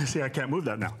 see I can't move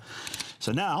that now.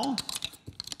 So now,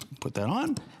 put that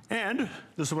on, and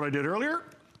this is what I did earlier.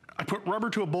 I put rubber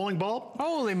to a bowling ball.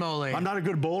 Holy moly. I'm not a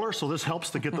good bowler, so this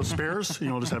helps to get the spares. You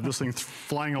know, just have this thing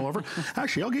flying all over.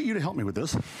 Actually, I'll get you to help me with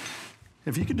this.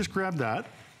 If you can just grab that,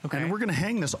 and we're gonna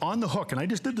hang this on the hook, and I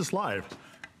just did this live.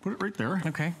 Put it right there.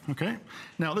 Okay. Okay.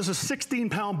 Now, this is a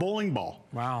 16-pound bowling ball.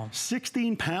 Wow.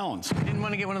 16 pounds. You didn't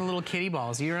want to get one of the little kiddie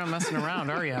balls. You're not messing around,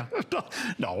 are you?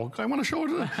 No, I want to show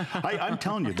it. I'm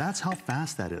telling you, that's how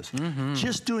fast that is.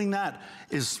 Just doing that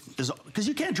is because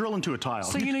you can't drill into a tile.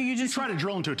 So, you just try to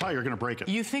drill into a tile, you're going to break it.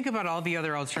 You think about all the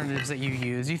other alternatives that you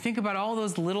use. You think about all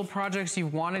those little projects you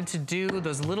wanted to do,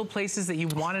 those little places that you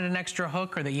wanted an extra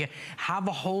hook, or that you have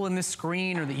a hole in the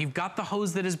screen, or that you've got the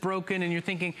hose that is broken, and you're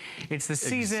thinking, it's the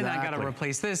season, I got to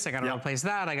replace this, I got to replace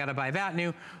that, I got to buy that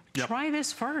new. Try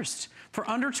this first for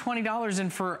under $20,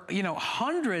 and for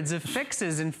hundreds of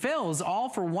fixes and fills, all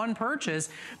for one purchase.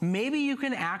 Maybe you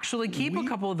can actually keep a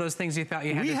couple of those things you thought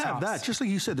you had to toss. We have that, just like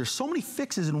you said. There's so many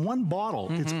fixes in one bottle.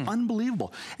 It's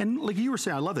unbelievable. And like you were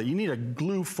saying, I love that. You need a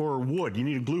glue for wood. You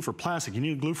need a glue for plastic. You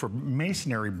need a glue for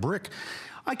masonry, brick.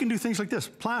 I can do things like this: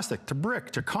 plastic to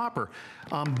brick to copper,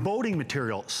 boating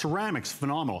material, ceramics,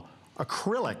 phenomenal.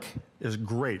 Acrylic is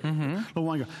great.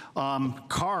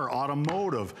 Car,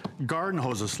 automotive, garden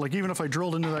hoses. Like even if I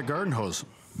drilled into that garden hose,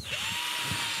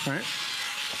 right?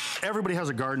 Everybody has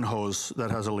a garden hose that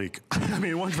has a leak. I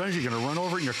mean, one thing you're gonna run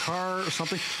over it in your car or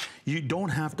something. You don't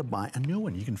have to buy a new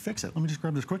one. You can fix it. Let me just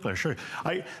grab this quickly. I'll show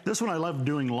you. This one I love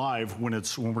doing live when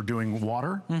we're doing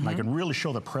water. And I can really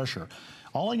show the pressure.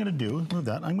 All I'm gonna do is move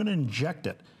that. I'm gonna inject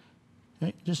it.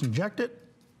 Okay? Just inject it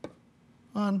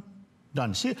on.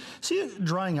 Done. See it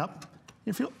drying up?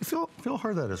 You feel how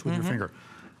hard that is with your finger.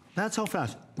 That's how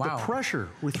fast. Wow. The pressure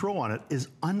we throw on it is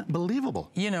unbelievable.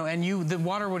 And the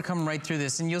water would come right through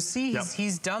this, and you'll see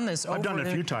he's done this over. I've done it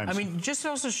a few times. I mean, just to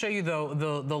also show you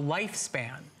the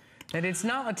lifespan, that it's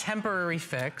not a temporary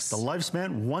fix. The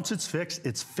lifespan, once it's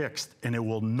fixed, and it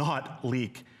will not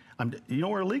leak. You know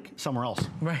where a leak? Somewhere else.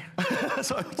 Right.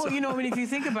 Well, you know, I mean, if you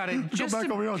think about it,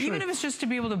 even if it's just to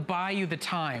be able to buy you the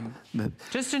time,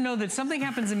 just to know that something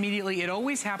happens immediately. It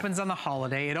always happens on the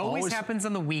holiday. It always happens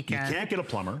on the weekend. You can't get a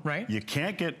plumber. Right. You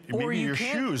can't get, maybe your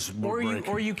shoes will break.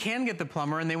 Or you can get the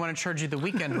plumber and they want to charge you the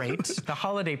weekend rate, the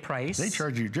holiday price. They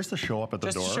charge you just to show up at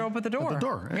the door. Just to show up at the door. At the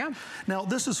door. Yeah. Now,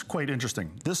 this is quite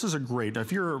interesting. This is a great,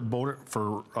 if you're a boater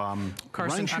for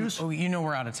running shoes. You know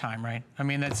we're out of time, right? I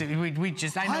mean, that's it. We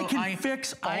just, I can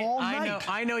fix all night.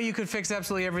 I know you could fix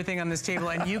absolutely everything on this table,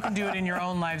 and you can do it in your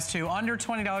own lives too. Under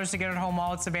 $20 to get it home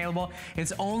while it's available.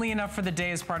 It's only enough for the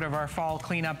day as part of our fall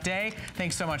cleanup day.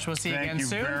 Thanks so much. We'll see you again soon.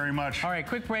 Thank you very much. All right,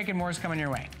 quick break and more is coming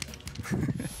your way.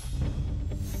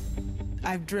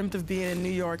 I've dreamt of being in New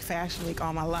York Fashion Week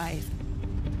all my life.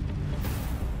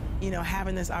 You know,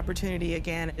 having this opportunity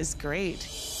again is great.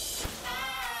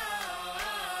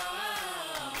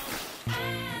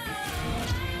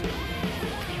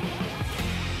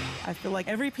 I feel like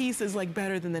every piece is like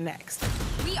better than the next.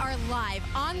 We are live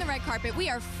on the red carpet. We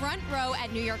are front row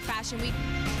at New York Fashion Week.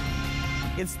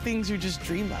 It's things you just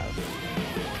dream of.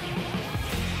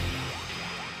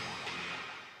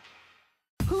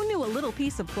 Who knew a little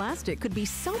piece of plastic could be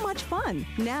so much fun?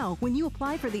 Now, when you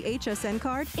apply for the HSN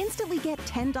card, instantly get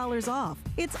 $10 off.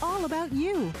 It's all about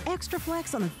you. Extra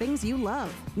flex on the things you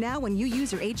love. Now, when you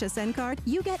use your HSN card,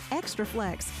 you get extra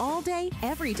flex all day,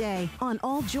 every day on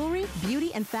all jewelry,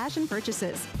 beauty, and fashion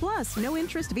purchases. Plus, no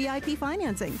interest VIP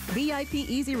financing, VIP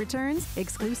easy returns,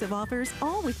 exclusive offers,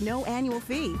 all with no annual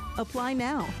fee. Apply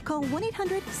now. Call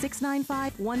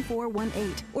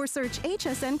 1-800-695-1418 or search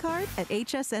HSN card at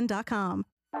hsn.com.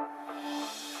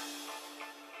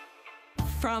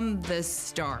 From the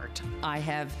start, I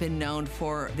have been known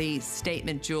for the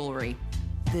statement jewelry.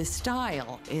 The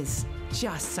style is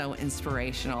just so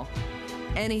inspirational.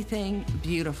 Anything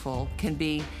beautiful can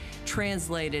be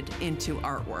translated into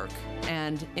artwork,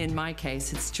 and in my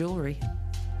case, it's jewelry.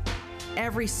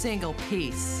 Every single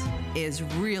piece is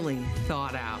really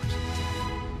thought out.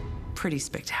 Pretty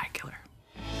spectacular.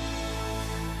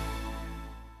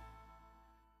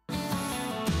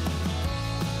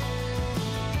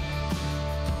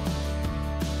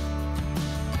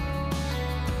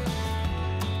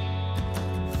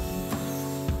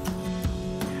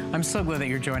 I'm so glad that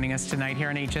you're joining us tonight here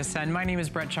on HSN. My name is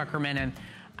Brett Chuckerman, and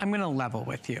I'm gonna level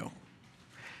with you.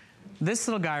 This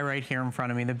little guy right here in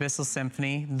front of me, the Bissell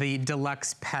Symphony, the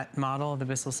deluxe pet model of the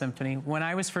Bissell Symphony, when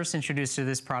I was first introduced to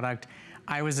this product,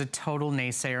 I was a total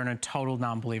naysayer and a total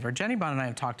non-believer. Jenny Bond and I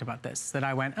have talked about this, that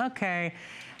I went, okay,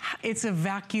 it's a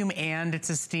vacuum and it's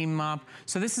a steam mop.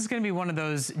 So this is gonna be one of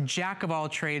those jack of all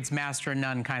trades, master of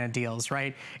none kind of deals,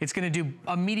 right? It's gonna do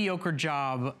a mediocre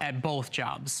job at both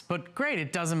jobs. But great,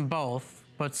 it does them both,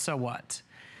 but so what?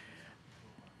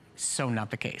 So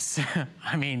not the case.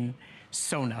 I mean,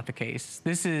 so not the case.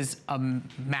 This is a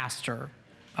master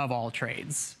of all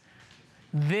trades.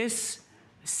 This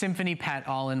Symphony Pet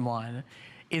all-in-one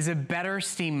is a better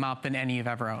steam mop than any you've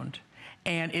ever owned.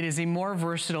 And it is a more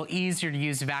versatile, easier to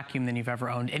use vacuum than you've ever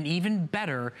owned. And even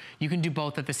better, you can do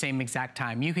both at the same exact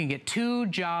time. You can get 2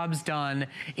 jobs done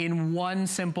in one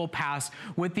simple pass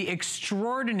with the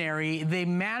extraordinary, they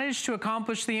managed to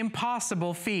accomplish the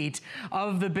impossible feat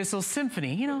of the Bissell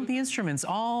Symphony. You know, the instruments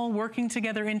all working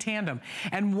together in tandem.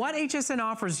 And what HSN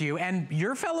offers you, and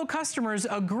your fellow customers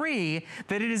agree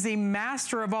that it is a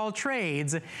master of all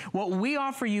trades, what we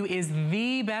offer you is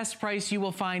the best price you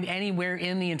will find anywhere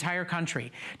in the entire country.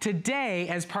 Today,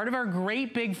 as part of our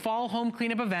great big fall home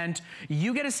cleanup event,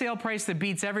 you get a sale price that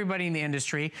beats everybody in the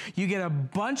industry. You get a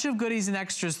bunch of goodies and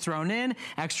extras thrown in,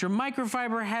 extra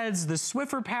microfiber heads, the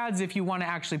Swiffer pads if you want to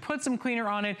actually put some cleaner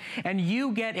on it, and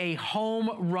you get a home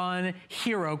run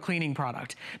hero cleaning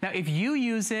product. Now, if you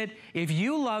use it, if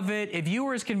you love it, if you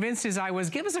were as convinced as I was,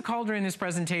 give us a call during this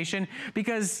presentation,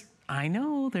 because I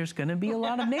know there's gonna be a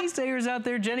lot of naysayers out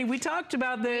there. Jenny, we talked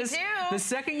about this. We do. The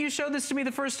second you showed this to me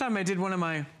the first time, I did one of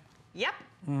my... Yep.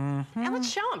 And let's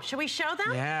show them. Should we show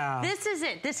them? Yeah. This is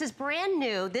it. This is brand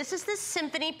new. This is the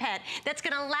Symphony Pet that's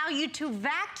going to allow you to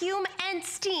vacuum and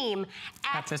steam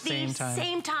at the same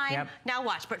time. Yep. Now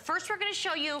watch. But first we're going to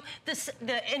show you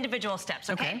the individual steps,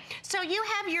 okay? So you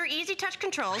have your easy touch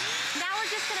controls. Now we're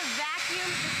just going to vacuum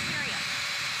the stereo.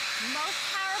 Most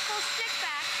powerful stick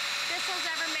vac Bissell's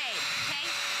ever made, okay?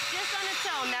 Just on its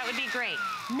own, that would be great.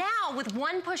 Now, with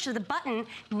one push of the button,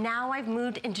 now I've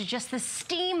moved into just the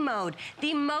steam mode,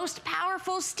 the most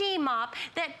powerful steam mop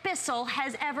that Bissell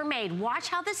has ever made. Watch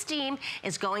how the steam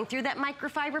is going through that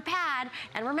microfiber pad,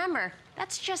 and remember,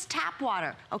 That's just tap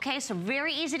water, okay? So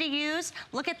very easy to use.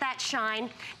 Look at that shine.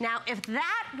 Now, if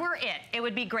that were it, it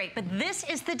would be great, but this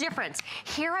is the difference.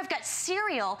 Here I've got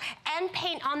cereal and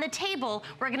paint on the table.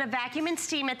 We're gonna vacuum and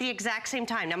steam at the exact same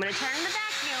time. Now I'm gonna turn on the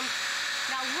vacuum.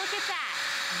 Now look at that.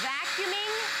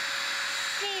 Vacuuming,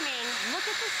 steaming. Look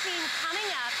at the steam coming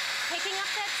up, picking up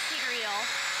that cereal.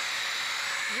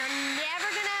 You're never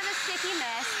gonna have a sticky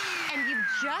mess, and you've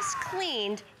just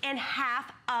cleaned in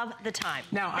half of the time.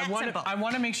 Now, I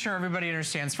want to make sure everybody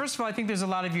understands. First of all, I think there's a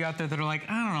lot of you out there that are like,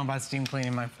 I don't know about steam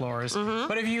cleaning my floors.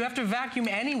 But if you have to vacuum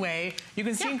anyway, you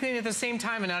can steam clean at the same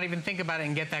time and not even think about it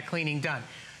and get that cleaning done.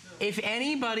 If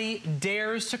anybody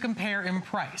dares to compare in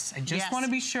price, I just want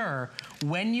to be sure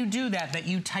when you do that, that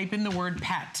you type in the word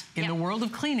pet. In the world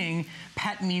of cleaning,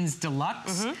 pet means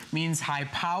deluxe, means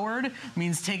high-powered,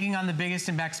 means taking on the biggest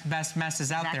and best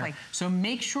messes out there. So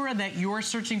make sure that you're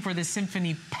searching for the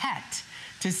Symphony Pet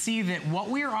to see that what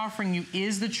we are offering you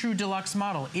is the true deluxe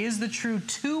model, is the true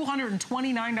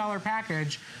 $229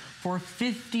 package for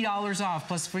 $50 off,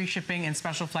 plus free shipping and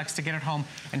special flex to get it home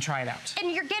and try it out.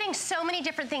 And you're getting so many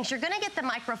different things. You're gonna get the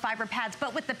microfiber pads,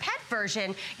 but with the pet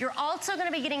version, you're also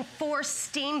gonna be getting 4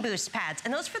 steam boost pads.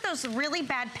 And those for those really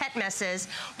bad pet messes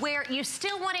where you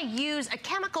still wanna use a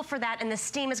chemical for that and the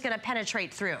steam is gonna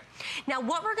penetrate through. Now,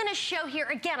 what we're gonna show here,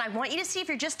 again, I want you to see if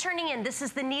you're just turning in, this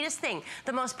is the neatest thing.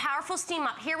 The most powerful steam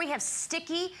up. Here we have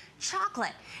sticky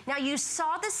chocolate. Now, you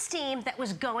saw the steam that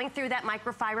was going through that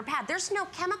microfiber pad. There's no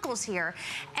chemicals here.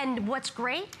 And what's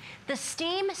great, the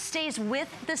steam stays with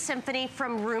the Symphony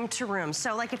from room to room.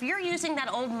 So like if you're using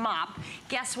that old mop,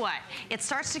 guess what? It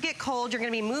starts to get cold, you're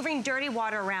gonna be moving dirty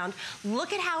water around.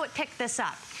 Look at how it picked this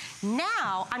up.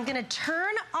 Now, I'm gonna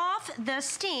turn off the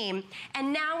steam,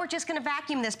 and now we're just gonna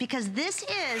vacuum this because this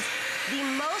is the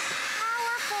most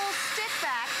powerful stick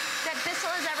vac that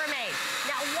Bissell has ever made.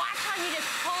 Now watch how you just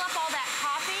pull up all that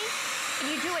coffee,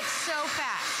 and you do it so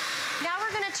fast. Now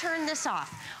we're gonna turn this off,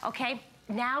 okay?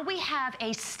 Now we have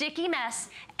a sticky mess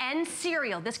and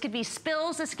cereal. This could be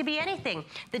spills, this could be anything.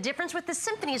 The difference with the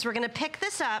Symphony is we're gonna pick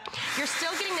this up. You're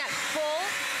still getting that full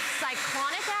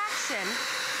cyclonic action.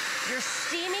 You're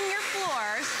steaming your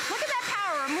floors. Look at that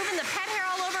power, removing the pet hair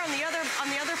all over on the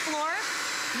other floor.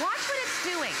 Watch what it's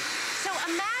doing. So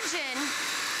imagine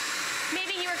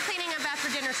maybe you were cleaning up after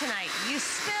dinner tonight. You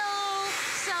spill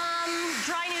some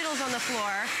dry noodles on the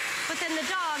floor, but then the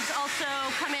dogs also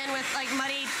come in with like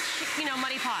muddy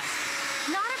paws.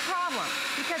 Not a problem,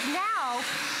 because now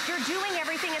you're doing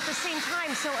everything at the same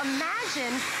time. So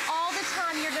imagine all the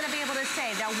time you're gonna be able to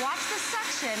save. Now watch the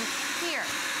suction here.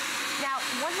 Now,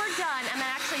 when we're done, I'm gonna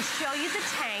actually show you the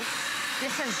tank.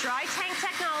 This is dry tank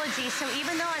technology, so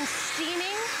even though I'm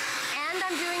steaming and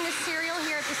I'm doing the cereal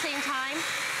here at the same time,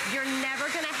 you're never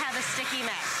gonna have a sticky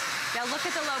mess. Now look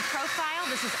at the low profile.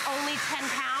 This is only 10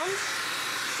 pounds.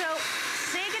 So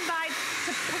say goodbye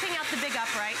to picking out the big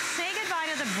upright. Say goodbye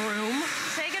to the broom.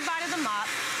 Say goodbye to the mop.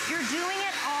 You're doing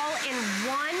it all in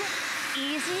one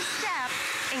easy step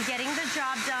and getting the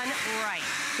job done right.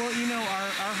 Well, you know,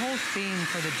 our whole theme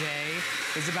for the day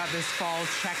is about this fall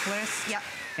checklist. Yep.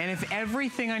 And if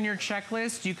everything on your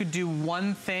checklist, you could do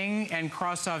one thing and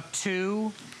cross off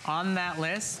 2 on that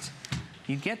list,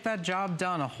 you'd get that job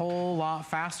done a whole lot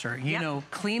faster. You know,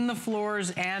 clean the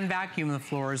floors and vacuum the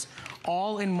floors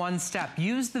all in one step.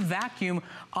 Use the vacuum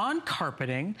on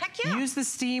carpeting. Heck yeah. Use the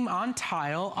steam on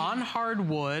tile, on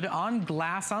hardwood, on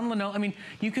glass, on linoleum. I mean,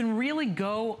 you can really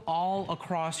go all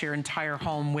across your entire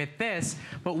home with this,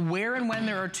 but where and when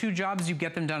there are 2 jobs, you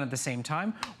get them done at the same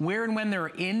time. Where and when there are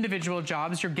individual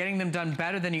jobs, you're getting them done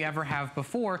better than you ever have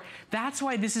before. That's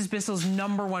why this is Bissell's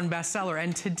 #1 bestseller.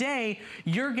 And today,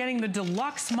 you're getting the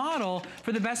deluxe model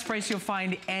for the best price you'll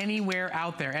find anywhere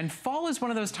out there. And fall is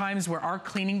one of those times where our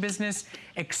cleaning business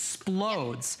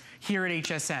explodes here at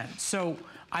HSN. So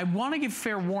I want to give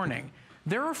fair warning.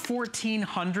 There are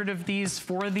 1,400 of these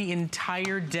for the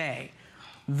entire day.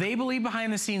 They believe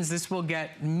behind the scenes this will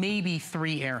get maybe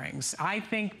 3 airings. I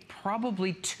think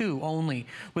probably 2 only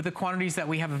with the quantities that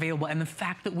we have available and the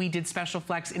fact that we did special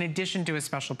flex in addition to a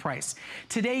special price.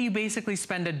 Today, you basically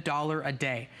spend $1 a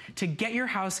day to get your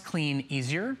house clean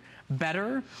easier,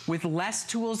 better, with less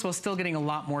tools while still getting a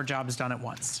lot more jobs done at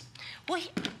once. Well,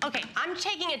 okay, I'm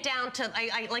taking it down to,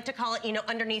 I like to call it, you know,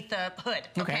 underneath the hood,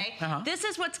 okay? This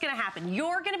is what's gonna happen.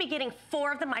 You're gonna be getting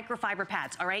 4 of the microfiber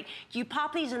pads, all right? You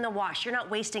pop these in the wash, you're not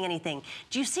wasting anything.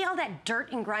 Do you see all that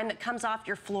dirt and grime that comes off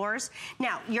your floors?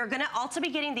 Now, you're gonna also be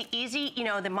getting the easy, you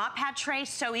know, the mop pad tray,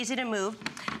 so easy to move.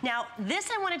 Now, this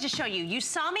I wanted to show you. You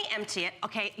saw me empty it,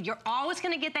 okay? You're always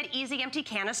gonna get that easy empty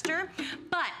canister,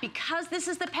 but because this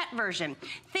is the pet version,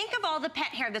 think of all the pet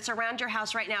hair that's around your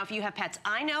house right now if you have pets.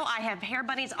 I know I have hair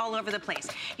bunnies all over the place.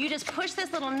 You just push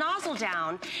this little nozzle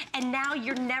down, and now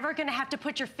you're never gonna have to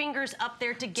put your fingers up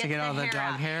there to get all the hair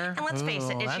dog out. hair? And let's face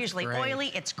it, it's that's usually great.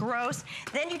 oily, it's gross.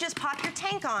 Then you just pop your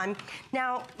tank on.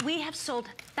 Now, we have sold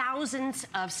thousands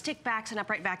of stick vacs and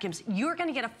upright vacuums. You're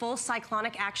gonna get a full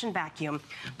cyclonic action vacuum,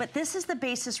 but this is the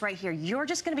basis right here. You're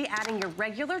just gonna be adding your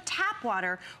regular tap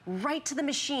water right to the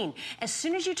machine. As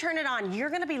soon as you turn it on, you're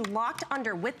gonna be locked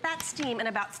under with that steam in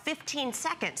about 15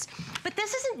 seconds. But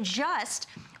this isn't just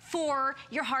for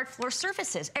your hard floor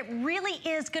surfaces. It really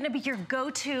is gonna be your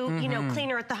go-to, you know,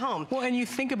 cleaner at the home. Well, and you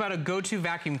think about a go-to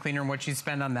vacuum cleaner and what you'd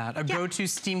spend on that, a go-to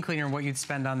steam cleaner and what you'd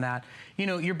spend on that. You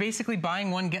know, you're basically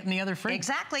buying one, getting the other free.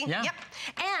 Exactly, yeah. Yep.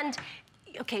 And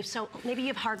okay, so maybe you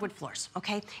have hardwood floors,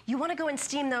 okay? You wanna go and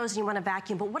steam those and you wanna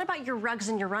vacuum, but what about your rugs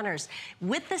and your runners?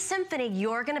 With the Symphony,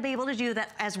 you're gonna be able to do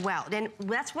that as well. And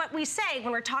that's what we say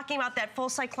when we're talking about that full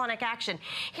cyclonic action.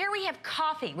 Here we have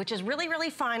coffee, which is really, really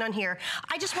fine on here.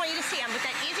 I just want you to see, I'm with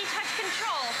that easy touch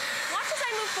control. Watch as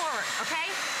I move forward, okay?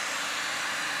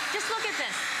 Just look at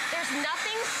this. There's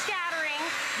nothing scattering.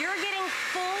 You're getting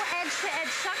full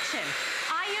edge-to-edge suction.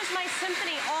 I use my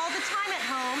Symphony all the time at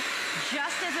home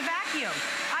just as a vacuum.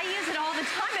 I use it all the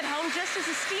time at home just as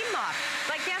a steam mop.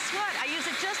 But guess what? I use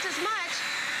it just as much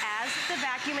as the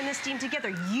vacuum and the steam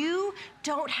together. You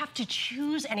don't have to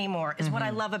choose anymore is what I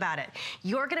love about it.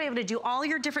 You're gonna be able to do all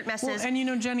your different messes. Well, and you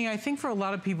know, Jenny, I think for a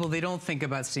lot of people, they don't think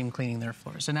about steam cleaning their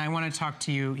floors. And I wanna talk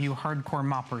to you hardcore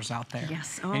moppers out there.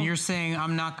 Yes. And you're saying,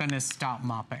 I'm not gonna stop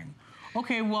mopping.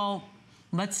 Okay, well,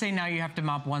 let's say now you have to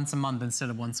mop once a month instead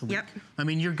of once a week. Yep. I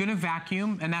mean, you're gonna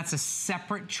vacuum, and that's a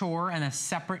separate chore and a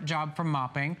separate job from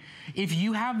mopping. If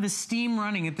you have the steam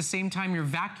running at the same time you're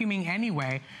vacuuming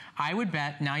anyway, I would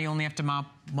bet now you only have to mop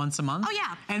once a month. Oh,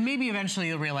 yeah. And maybe eventually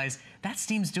you'll realize that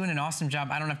steam's doing an awesome job.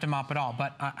 I don't have to mop at all.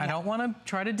 But I don't wanna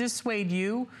try to dissuade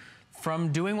you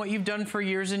from doing what you've done for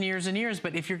years and years and years,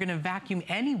 but if you're gonna vacuum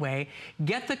anyway,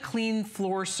 get the clean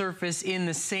floor surface in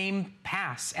the same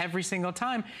pass every single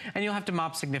time, and you'll have to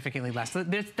mop significantly less.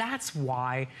 That's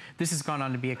why this has gone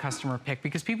on to be a customer pick,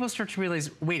 because people start to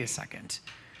realize, wait a second,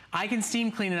 I can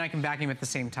steam clean and I can vacuum at the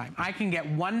same time. I can get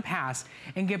one pass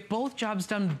and get both jobs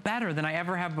done better than I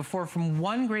ever have before from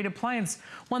one great appliance,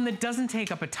 one that doesn't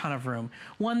take up a ton of room,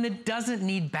 one that doesn't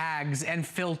need bags and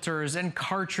filters and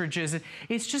cartridges.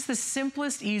 It's just the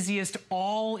simplest, easiest,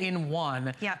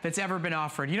 all-in-one that's ever been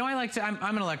offered. You know,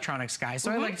 I'm an electronics guy,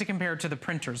 so I like to compare it to the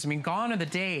printers. I mean, gone are the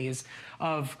days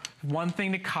of one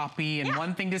thing to copy and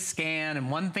one thing to scan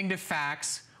and one thing to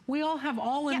fax. We all have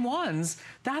all-in-ones.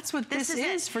 That's what this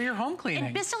is for your home cleaning.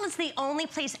 And Bissell is the only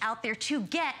place out there to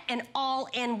get an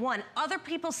all-in-one. Other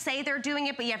people say they're doing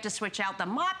it, but you have to switch out the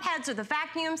mop heads or the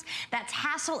vacuums. That's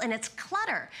hassle and it's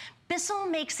clutter. Bissell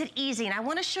makes it easy, and I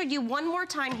want to show you one more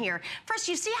time here. First,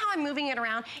 you see how I'm moving it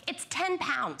around? It's 10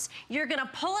 pounds. You're gonna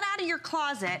pull it out of your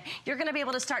closet. You're gonna be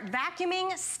able to start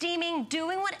vacuuming, steaming,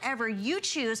 doing whatever you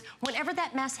choose whenever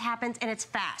that mess happens, and it's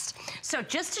fast. So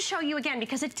just to show you again,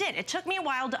 because it took me a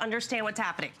while to understand what's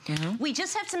happening. We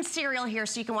just have some cereal here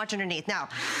so you can watch underneath. Now,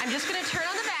 I'm just gonna turn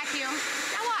on the vacuum.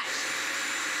 Now watch.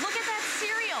 Look at that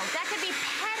cereal. That could be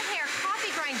pet hair,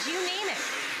 coffee grinds, you name it.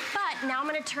 But now I'm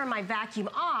gonna turn my vacuum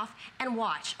off and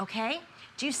watch, okay?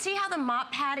 Do you see how the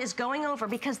mop pad is going over?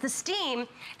 Because the steam,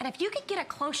 and if you could get a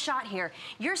close shot here,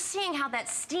 you're seeing how that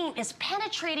steam is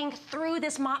penetrating through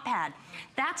this mop pad.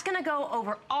 That's gonna go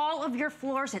over all of your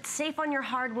floors. It's safe on your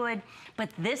hardwood, but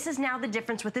this is now the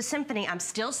difference with the Symphony. I'm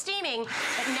still steaming,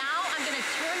 but now I'm gonna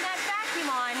turn that vacuum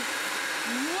on.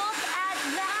 Look at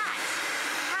that.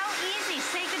 How easy.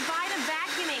 Say goodbye to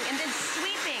vacuuming and then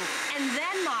sweeping and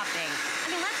then mopping. I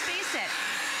mean, let's face it.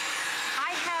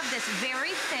 I have this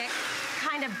very thick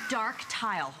kind of dark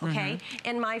tile, okay,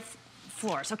 in my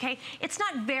floors, okay? It's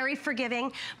not very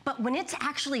forgiving, but when it's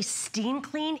actually steam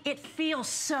clean, it feels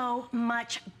so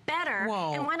much better.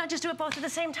 Whoa. And why not just do it both at the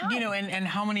same time? You know, and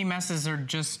how many messes are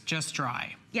just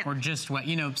dry? Yeah. Or just wet?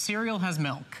 You know, cereal has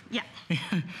milk. Yeah.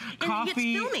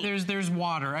 Coffee, there's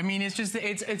water. I mean,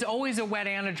 it's always a wet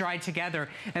and a dry together,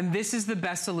 and this is the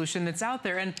best solution that's out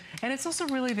there, and it's also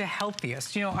really the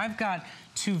healthiest. You know, I've got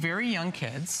 2 very young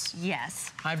kids.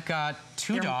 Yes. I've got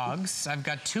 2 dogs. I've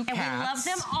got 2 cats. And we love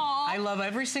them all. I love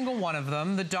every single one of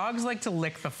them. The dogs like to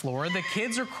lick the floor. The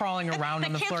kids are crawling around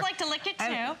on the floor. The kids like to lick it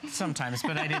too. Sometimes,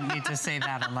 but I didn't need to say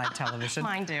that on live television.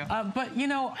 Mine do. But you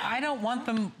know, I don't want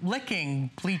them licking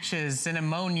bleaches and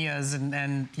ammonias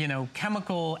and you know,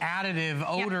 chemical additive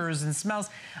odors and smells.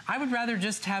 I would rather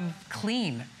just have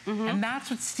clean. And that's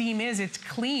what steam is, it's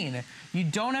clean. You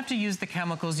don't have to use the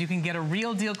chemicals. You can get a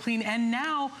real deal clean. And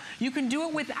now you can do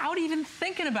it without even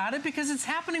thinking about it because it's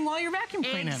happening while you're vacuum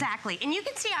cleaning. Exactly. And you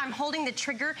can see I'm holding the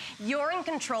trigger. You're in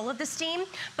control of the steam.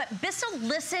 But Bissell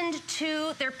listened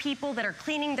to their people that are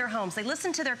cleaning their homes. They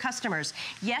listened to their customers.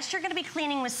 Yes, you're going to be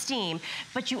cleaning with steam,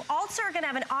 but you also are going to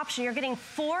have an option. You're getting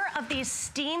 4 of these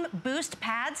steam boost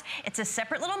pads. It's a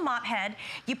separate little mop head.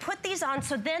 You put these on,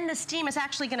 so then the steam is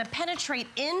actually going to penetrate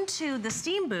into the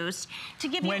steam boost to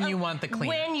give you when you want the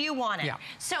clean. When you want it. Yeah.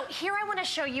 So here I want to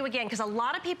show you again, because a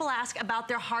lot of people ask about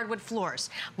their hardwood floors.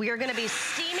 We are going to be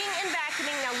steaming and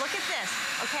vacuuming. Now look at this,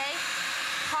 okay?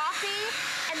 Coffee,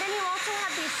 and then you also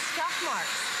have these scuff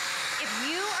marks. If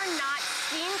you are not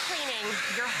steam cleaning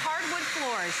your hardwood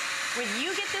floors, when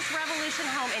you get this Revolution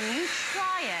home and you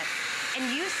try it, and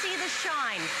you see the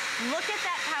shine, look at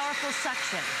that powerful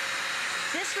suction.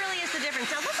 This really is the difference.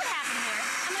 Now look what happened here.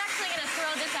 I'm actually going to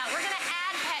throw this out. We're going to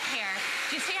add pet hair.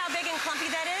 Do you see how big and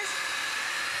clumpy that is?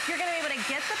 You're going to be able to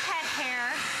get the pet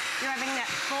hair. You're having that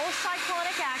full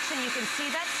cyclonic action. You can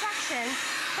see that suction,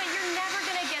 but you're never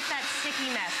going to get that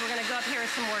sticky mess. We're going to go up here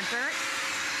with some more dirt.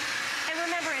 And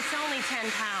remember, it's only 10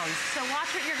 pounds. So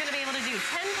watch what you're going to be able to do.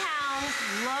 10 pounds,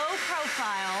 low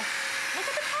profile. Look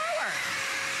at the power.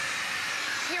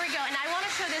 Here we go, and I want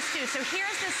to show this too. So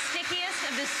here's the stickiest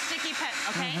of the sticky pet,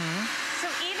 okay?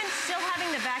 So even still having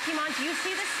the vacuum on, do you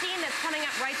see the steam that's coming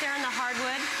up right there in the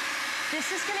hardwood? This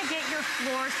is going to get your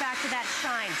floors back to that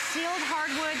shine. Sealed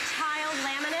hardwood, tile,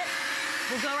 laminate.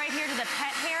 We'll go right here to the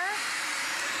pet hair.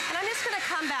 And I'm just going to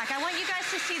come back. I want you guys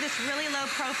to see this really low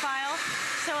profile.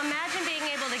 So imagine being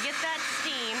able to get that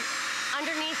steam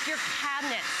underneath your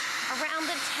cabinets, around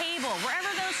the table,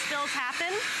 wherever those spills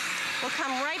happen. We'll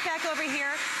come right back over here.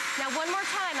 Now, one more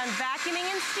time, I'm vacuuming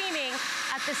and steaming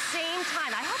at the same time.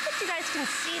 I hope that you guys can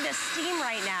see the steam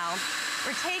right now.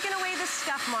 We're taking away the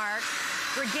scuff marks.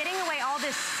 We're getting away all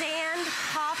this sand,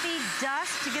 coffee,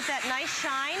 dust to get that nice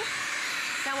shine.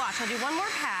 Now watch, I'll do one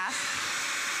more pass.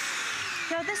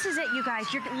 Now this is it, you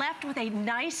guys. You're left with a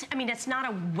nice, I mean, it's not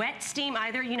a wet steam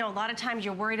either. You know, a lot of times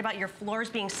you're worried about your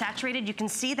floors being saturated. You can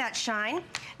see that shine.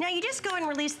 Now you just go and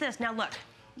release this. Now look.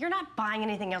 You're not buying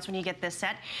anything else when you get this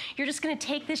set. You're just gonna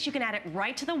take this, you can add it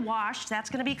right to the wash, that's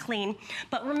gonna be clean.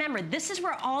 But remember, this is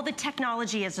where all the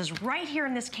technology is right here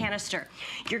in this canister.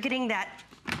 You're getting that,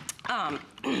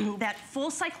 that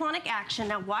full cyclonic action.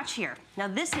 Now watch here. Now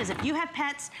this is, if you have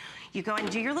pets, you go and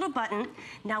do your little button.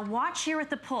 Now watch here with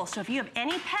the pull. So if you have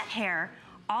any pet hair,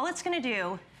 all it's gonna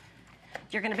do,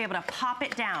 you're gonna be able to pop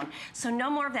it down. So no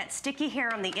more of that sticky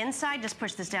hair on the inside. Just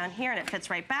push this down here and it fits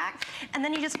right back. And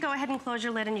then you just go ahead and close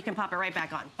your lid and you can pop it right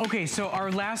back on. Okay, so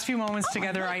our last few moments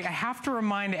together, I have to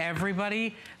remind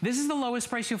everybody, this is the lowest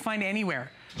price you'll find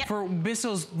anywhere. For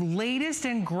Bissell's latest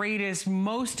and greatest,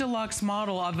 most deluxe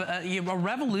model of a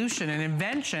revolution, an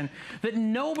invention that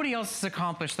nobody else has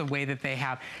accomplished the way that they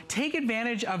have. Take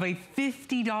advantage of a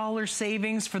 $50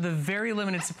 savings for the very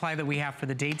limited supply that we have for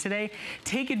the day today.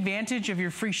 Take advantage of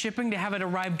your free shipping to have it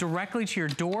arrive directly to your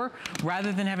door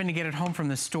rather than having to get it home from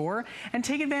the store. And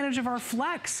take advantage of our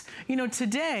flex. You know,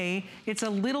 today, it's a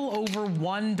little over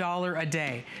 $1 a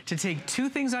day to take 2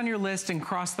 things on your list and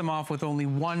cross them off with only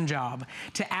 1 job.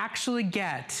 To actually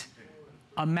get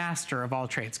a master of all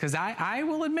trades. Because I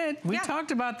will admit, we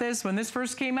talked about this when this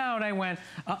first came out. I went,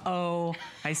 uh-oh,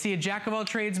 I see a jack of all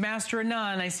trades, master of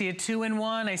none. I see a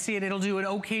 2-in-1. I see it'll do an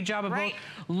okay job of both.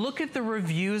 Look at the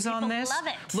reviews on this. Love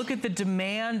it. Look at the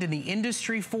demand in the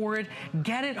industry for it.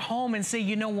 Get it home and say,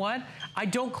 you know what? I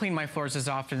don't clean my floors as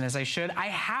often as I should. I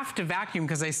have to vacuum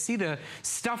because I see the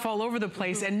stuff all over the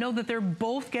place, and know that they're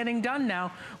both getting done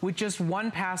now with just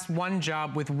 1 pass, 1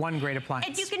 job with 1 great appliance.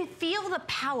 And you can feel the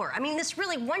power. I mean, this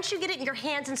really, once you get it in your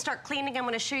hands and start cleaning, I'm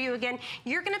going to show you again,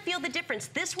 you're going to feel the difference.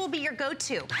 This will be your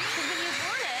go-to. Because when you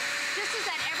want it, just as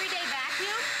that everyday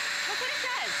vacuum, look what it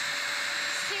does.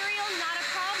 Cereal, not a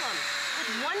problem.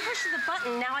 With 1 push of the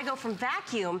button, now I go from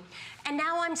vacuum, and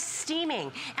now I'm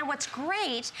steaming. And what's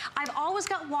great, I've always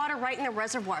got water right in the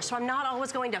reservoir, so I'm not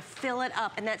always going to fill it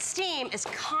up. And that steam is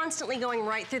constantly going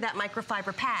right through that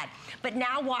microfiber pad. But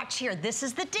now watch here. This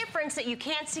is the difference that you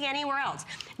can't see anywhere else.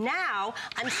 Now,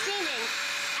 I'm steaming,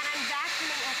 and I'm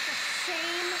vacuuming at the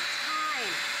same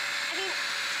time. I mean,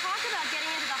 talk about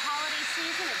getting into the holiday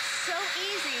season. It's so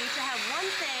easy to have one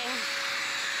thing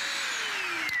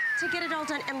to get it all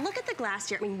done. And look at the glass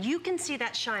here. I mean, you can see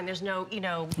that shine. There's no, you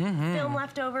know, film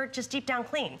left over, just deep down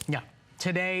clean. Yeah.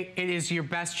 Today, it is your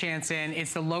best chance in.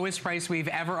 It's the lowest price we've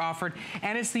ever offered,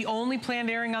 and it's the only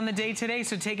planned airing on the day today,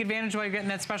 so take advantage while you're getting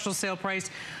that special sale price.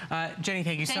 Jenny,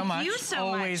 thank you so much. Thank you so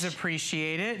Always much.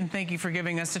 appreciate it, and thank you for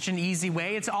giving us such an easy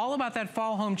way. It's all about that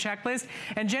fall home checklist,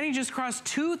 and Jenny just crossed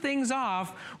 2 things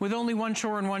off with only 1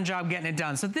 chore and 1 job getting it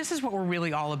done. So this is what we're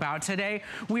really all about today.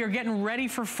 We are getting ready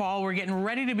for fall. We're getting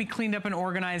ready to be cleaned up and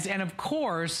organized, and of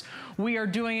course, we are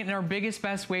doing it in our biggest,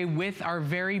 best way with our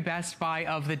very best buy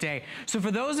of the day. So for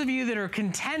those of you that are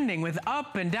contending with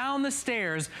up and down the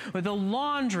stairs, with the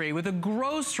laundry, with the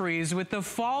groceries, with the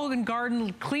fall and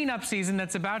garden cleanup season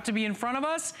that's about to be in front of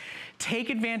us, take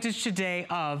advantage today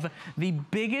of the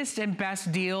biggest and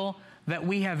best deal that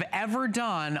we have ever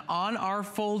done on our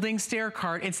folding stair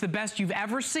cart. It's the best you've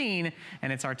ever seen,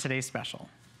 and it's our today's special.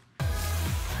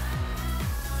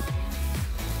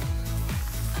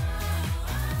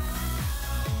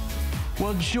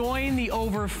 Well, join the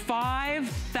over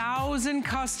 5,000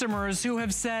 customers who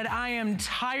have said, I am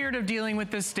tired of dealing with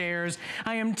the stairs.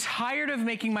 I am tired of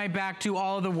making my back do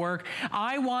all of the work.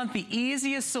 I want the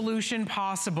easiest solution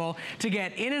possible to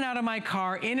get in and out of my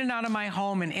car, in and out of my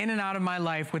home, and in and out of my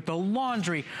life with the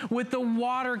laundry, with the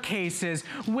water cases,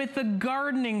 with the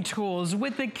gardening tools,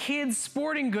 with the kids'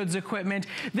 sporting goods equipment.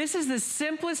 This is the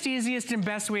simplest, easiest, and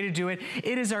best way to do it.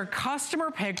 It is our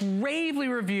customer pick, ravely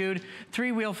reviewed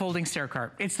 3-wheel folding stair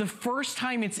cart. It's the first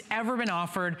time it's ever been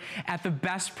offered at the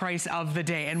best price of the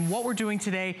day. And what we're doing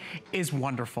today is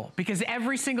wonderful, because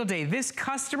every single day, this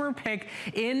customer pick,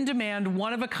 in demand,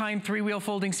 one-of-a-kind 3-wheel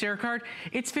folding stair cart,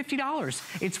 it's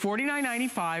 $50. It's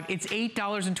 $49.95. It's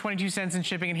 $8.22 in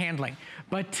shipping and handling.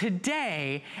 But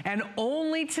today, and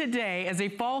only today, as a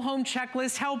fall home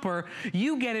checklist helper,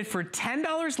 you get it for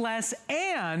 $10 less,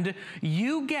 and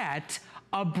you get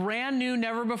a brand new,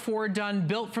 never before done,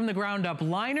 built from the ground up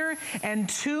liner and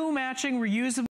 2 matching reusable